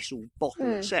pressure vessel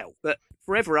bottle itself. But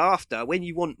forever after, when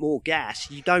you want more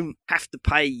gas, you don't have to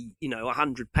pay,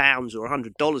 £100 or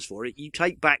 $100 for it. You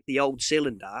take back the old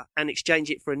cylinder and exchange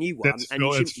it for a new one, and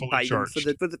you simply pay them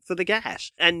for the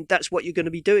gas. And that's what you're going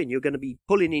to be doing. You're going to be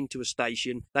pulling into a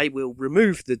station. They will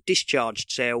remove the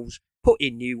discharged cells, put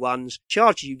in new ones,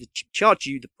 charge you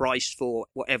the price for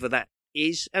whatever that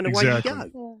is, and away you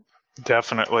go. Yeah.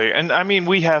 Definitely. And I mean,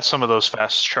 we have some of those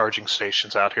fast charging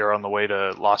stations out here on the way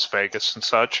to Las Vegas and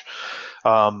such.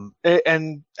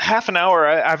 And half an hour,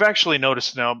 I've actually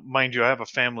noticed now, mind you, I have a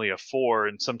family of 4,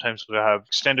 and sometimes we have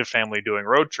extended family doing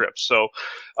road trips. So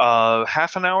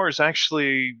half an hour is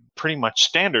actually pretty much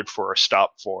standard for a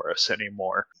stop for us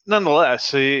anymore.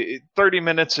 Nonetheless, 30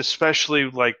 minutes, especially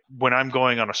like when I'm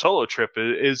going on a solo trip,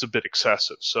 is a bit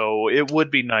excessive. So it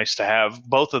would be nice to have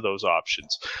both of those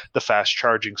options, the fast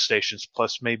charging stations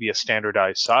plus maybe a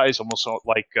standardized size, almost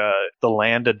like the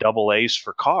Landa AA's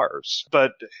for cars.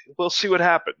 But we'll see what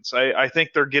happens. I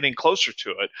think they're getting closer to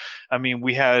it. I mean,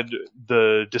 we had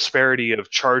the disparity of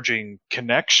charging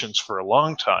connections for a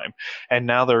long time, and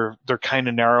now they're kind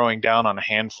of narrowing down on a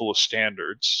handful of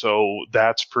standards. So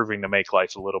that's proving to make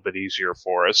life a little bit easier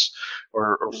for us,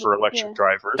 or for electric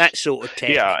drivers. That sort of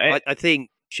tech. Yeah, I think,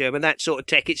 Sherman, that sort of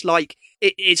tech. It's like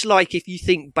if you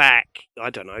think back, I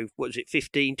don't know, what was it,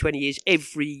 15, 20 years,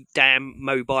 every damn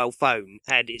mobile phone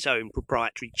had its own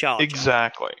proprietary charger.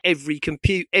 Exactly.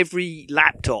 Every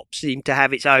laptop seemed to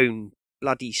have its own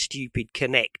bloody stupid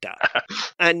connector.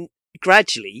 And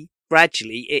gradually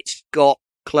it's got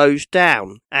closed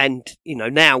down, and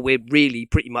now we're really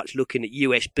pretty much looking at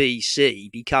USB-C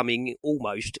becoming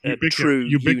almost a true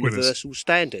universal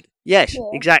standard. Yes,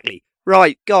 exactly.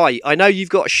 Right, Guy, I know you've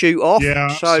got to shoot off. Yeah,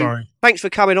 so sorry. Thanks for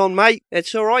coming on, mate.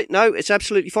 It's all right. No, it's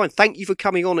absolutely fine. Thank you for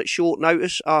coming on at short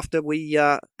notice after we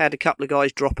had a couple of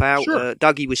guys drop out. Sure.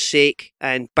 Dougie was sick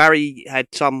and Barry had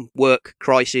some work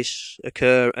crisis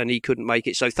occur and he couldn't make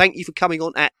it. So thank you for coming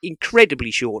on at incredibly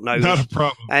short notice. Not a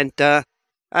problem. And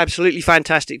absolutely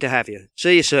fantastic to have you.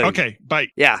 See you soon. Okay, bye.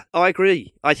 Yeah, I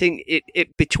agree. I think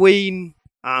it between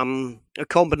a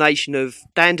combination of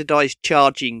standardized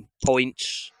charging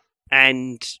points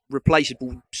and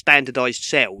replaceable standardized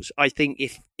cells, I think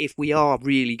if we are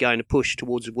really going to push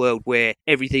towards a world where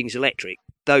everything's electric,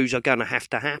 those are going to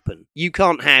happen. You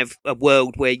can't have a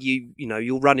world where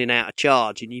you're running out of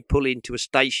charge and you pull into a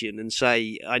station and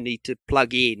say, I need to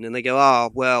plug in, and they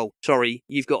go, well, sorry,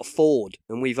 you've got a Ford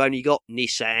and we've only got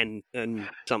Nissan and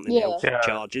something else for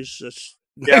chargers. That's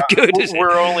no good, is it?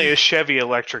 We're only a Chevy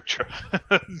electric truck.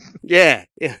 Yeah,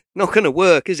 not going to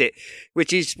work, is it?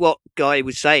 Which is what Guy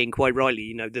was saying quite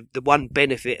rightly. The one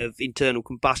benefit of internal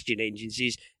combustion engines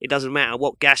is it doesn't matter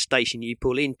what gas station you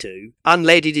pull into.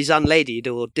 Unleaded is unleaded,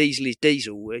 or diesel is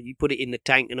diesel. You put it in the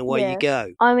tank and away you go.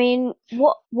 I mean,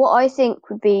 what I think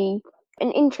would be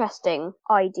an interesting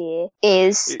idea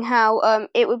is how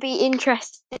it would be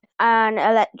interesting if an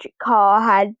electric car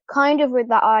had kind of with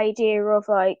that idea of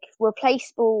like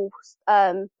replaceable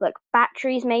like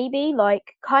batteries, maybe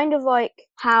like kind of like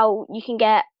how you can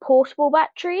get portable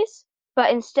batteries, but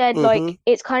instead like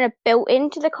it's kind of built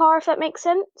into the car, if that makes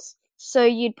sense. So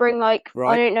you'd bring like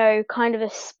I don't know, kind of a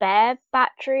spare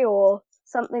battery or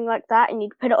something like that, and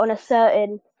you'd put it on a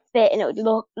certain bit and it would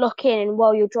lock in, and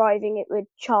while you're driving it would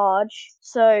charge.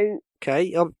 So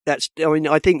okay,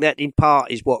 I think that in part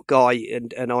is what Guy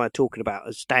and I are talking about,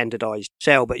 a standardised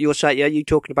cell. But you're saying, you're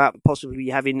talking about possibly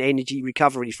having energy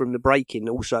recovery from the braking,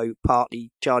 also partly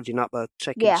charging up a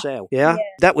second cell. Yeah,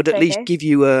 that would at least give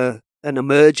you an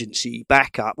emergency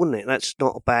backup, wouldn't it? That's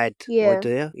not a bad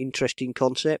idea. Interesting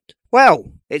concept.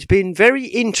 Well, it's been very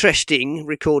interesting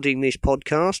recording this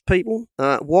podcast, people.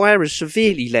 Wire has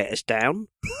severely let us down.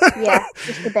 Yeah,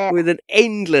 just a bit. With an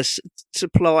endless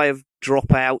supply of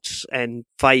dropouts and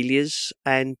failures,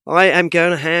 and I am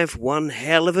going to have one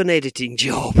hell of an editing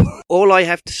job. All I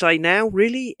have to say now,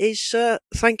 really, is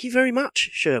thank you very much,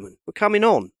 Sherman, for coming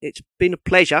on. It's been a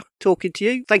pleasure talking to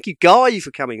you. Thank you, Guy,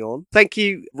 for coming on. Thank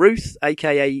you, Ruth,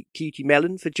 a.k.a. Cutie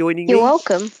Melon, for joining me. You're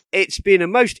welcome. It's been a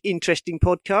most interesting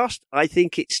podcast. I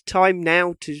think it's time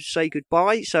now to say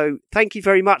goodbye. So thank you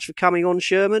very much for coming on,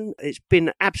 Sherman. It's been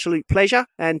an absolute pleasure.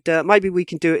 And maybe we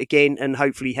can do it again and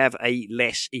hopefully have a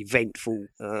less eventful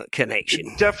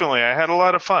connection. Definitely. I had a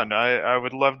lot of fun. I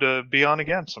would love to be on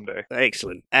again someday.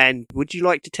 Excellent. And would you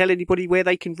like to tell anybody where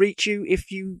they can reach you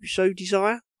if you so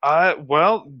desire?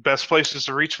 Well, best places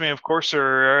to reach me, of course,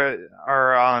 are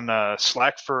on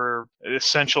Slack for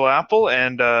Essential Apple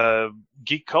and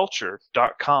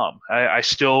geekculture.com. I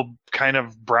still kind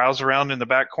of browse around in the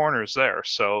back corners there.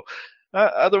 So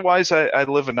Otherwise, I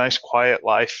live a nice, quiet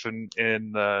life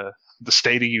in the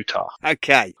state of Utah.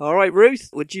 Okay. All right, Ruth,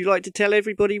 would you like to tell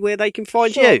everybody where they can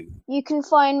find Sure. you? You can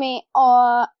find me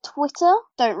on Twitter.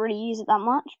 Don't really use it that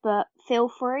much, but feel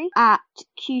free, at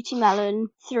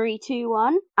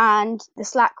cutiemelon321, and the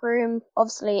Slack room,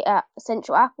 obviously, at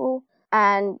Essential Apple,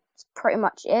 and that's pretty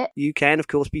much it. You can, of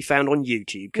course, be found on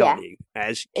YouTube, can't you?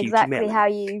 As Cutie Exactly Melon. how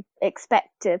you expect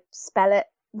to spell it.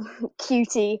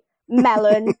 Cutie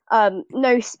Melon,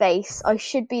 no space. I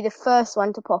should be the first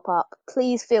one to pop up.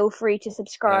 Please feel free to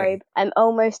subscribe. I'm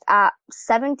almost at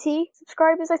 70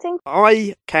 subscribers, I think.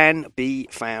 I can be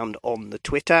found on the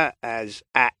Twitter as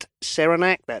at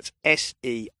Serenak. That's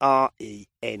SERENAK.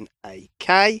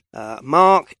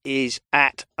 Mark is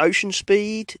at Ocean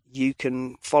Speed. You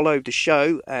can follow the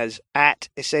show as at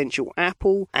Essential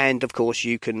Apple, and of course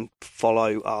you can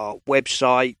follow our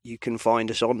website. You can find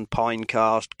us on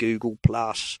Pinecast, Google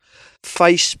Plus,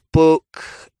 Facebook,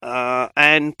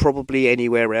 and probably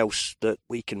anywhere else that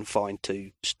we can find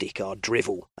to stick our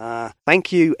drivel.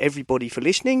 Thank you everybody for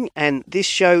listening, and this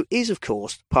show is of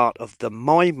course part of the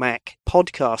MyMac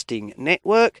podcasting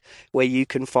network, where you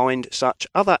can find such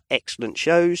other excellent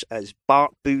shows as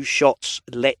Bart Booshot's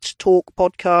Let's Talk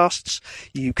podcasts.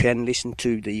 You can listen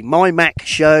to the MyMac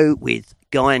show with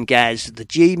Guy and Gaz, the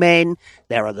G-Men.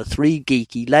 There are the Three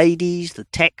Geeky Ladies, the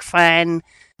Tech Fan,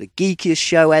 the geekiest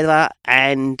show ever,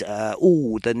 and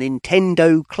the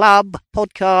Nintendo Club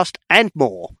podcast, and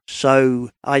more. So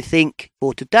I think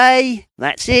for today,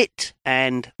 that's it,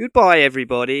 and goodbye,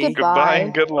 everybody. Goodbye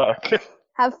and good luck.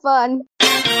 Have fun.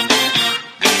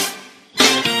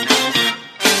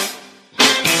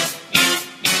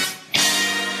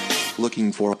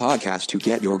 Looking for a podcast to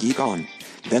get your geek on?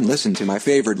 Then listen to my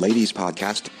favorite ladies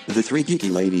podcast, The Three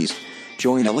Geeky Ladies.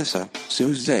 Join Alyssa,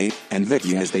 Suze, and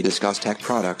Vicky as they discuss tech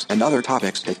products and other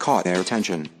topics that caught their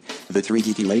attention. The Three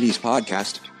Geeky Ladies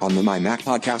podcast on the MyMac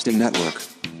Podcasting Network.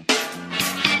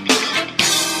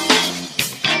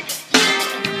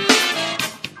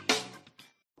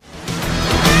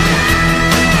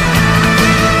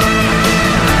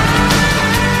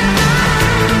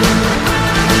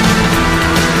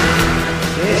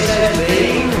 This has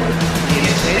been the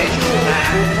Essential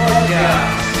Apple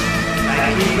Podcast.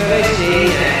 Thank you for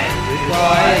listening, and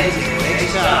goodbye until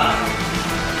next time.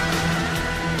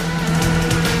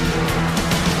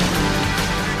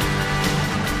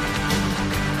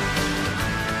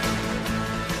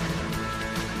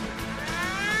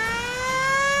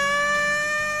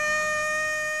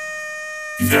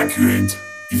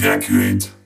 Evacuate.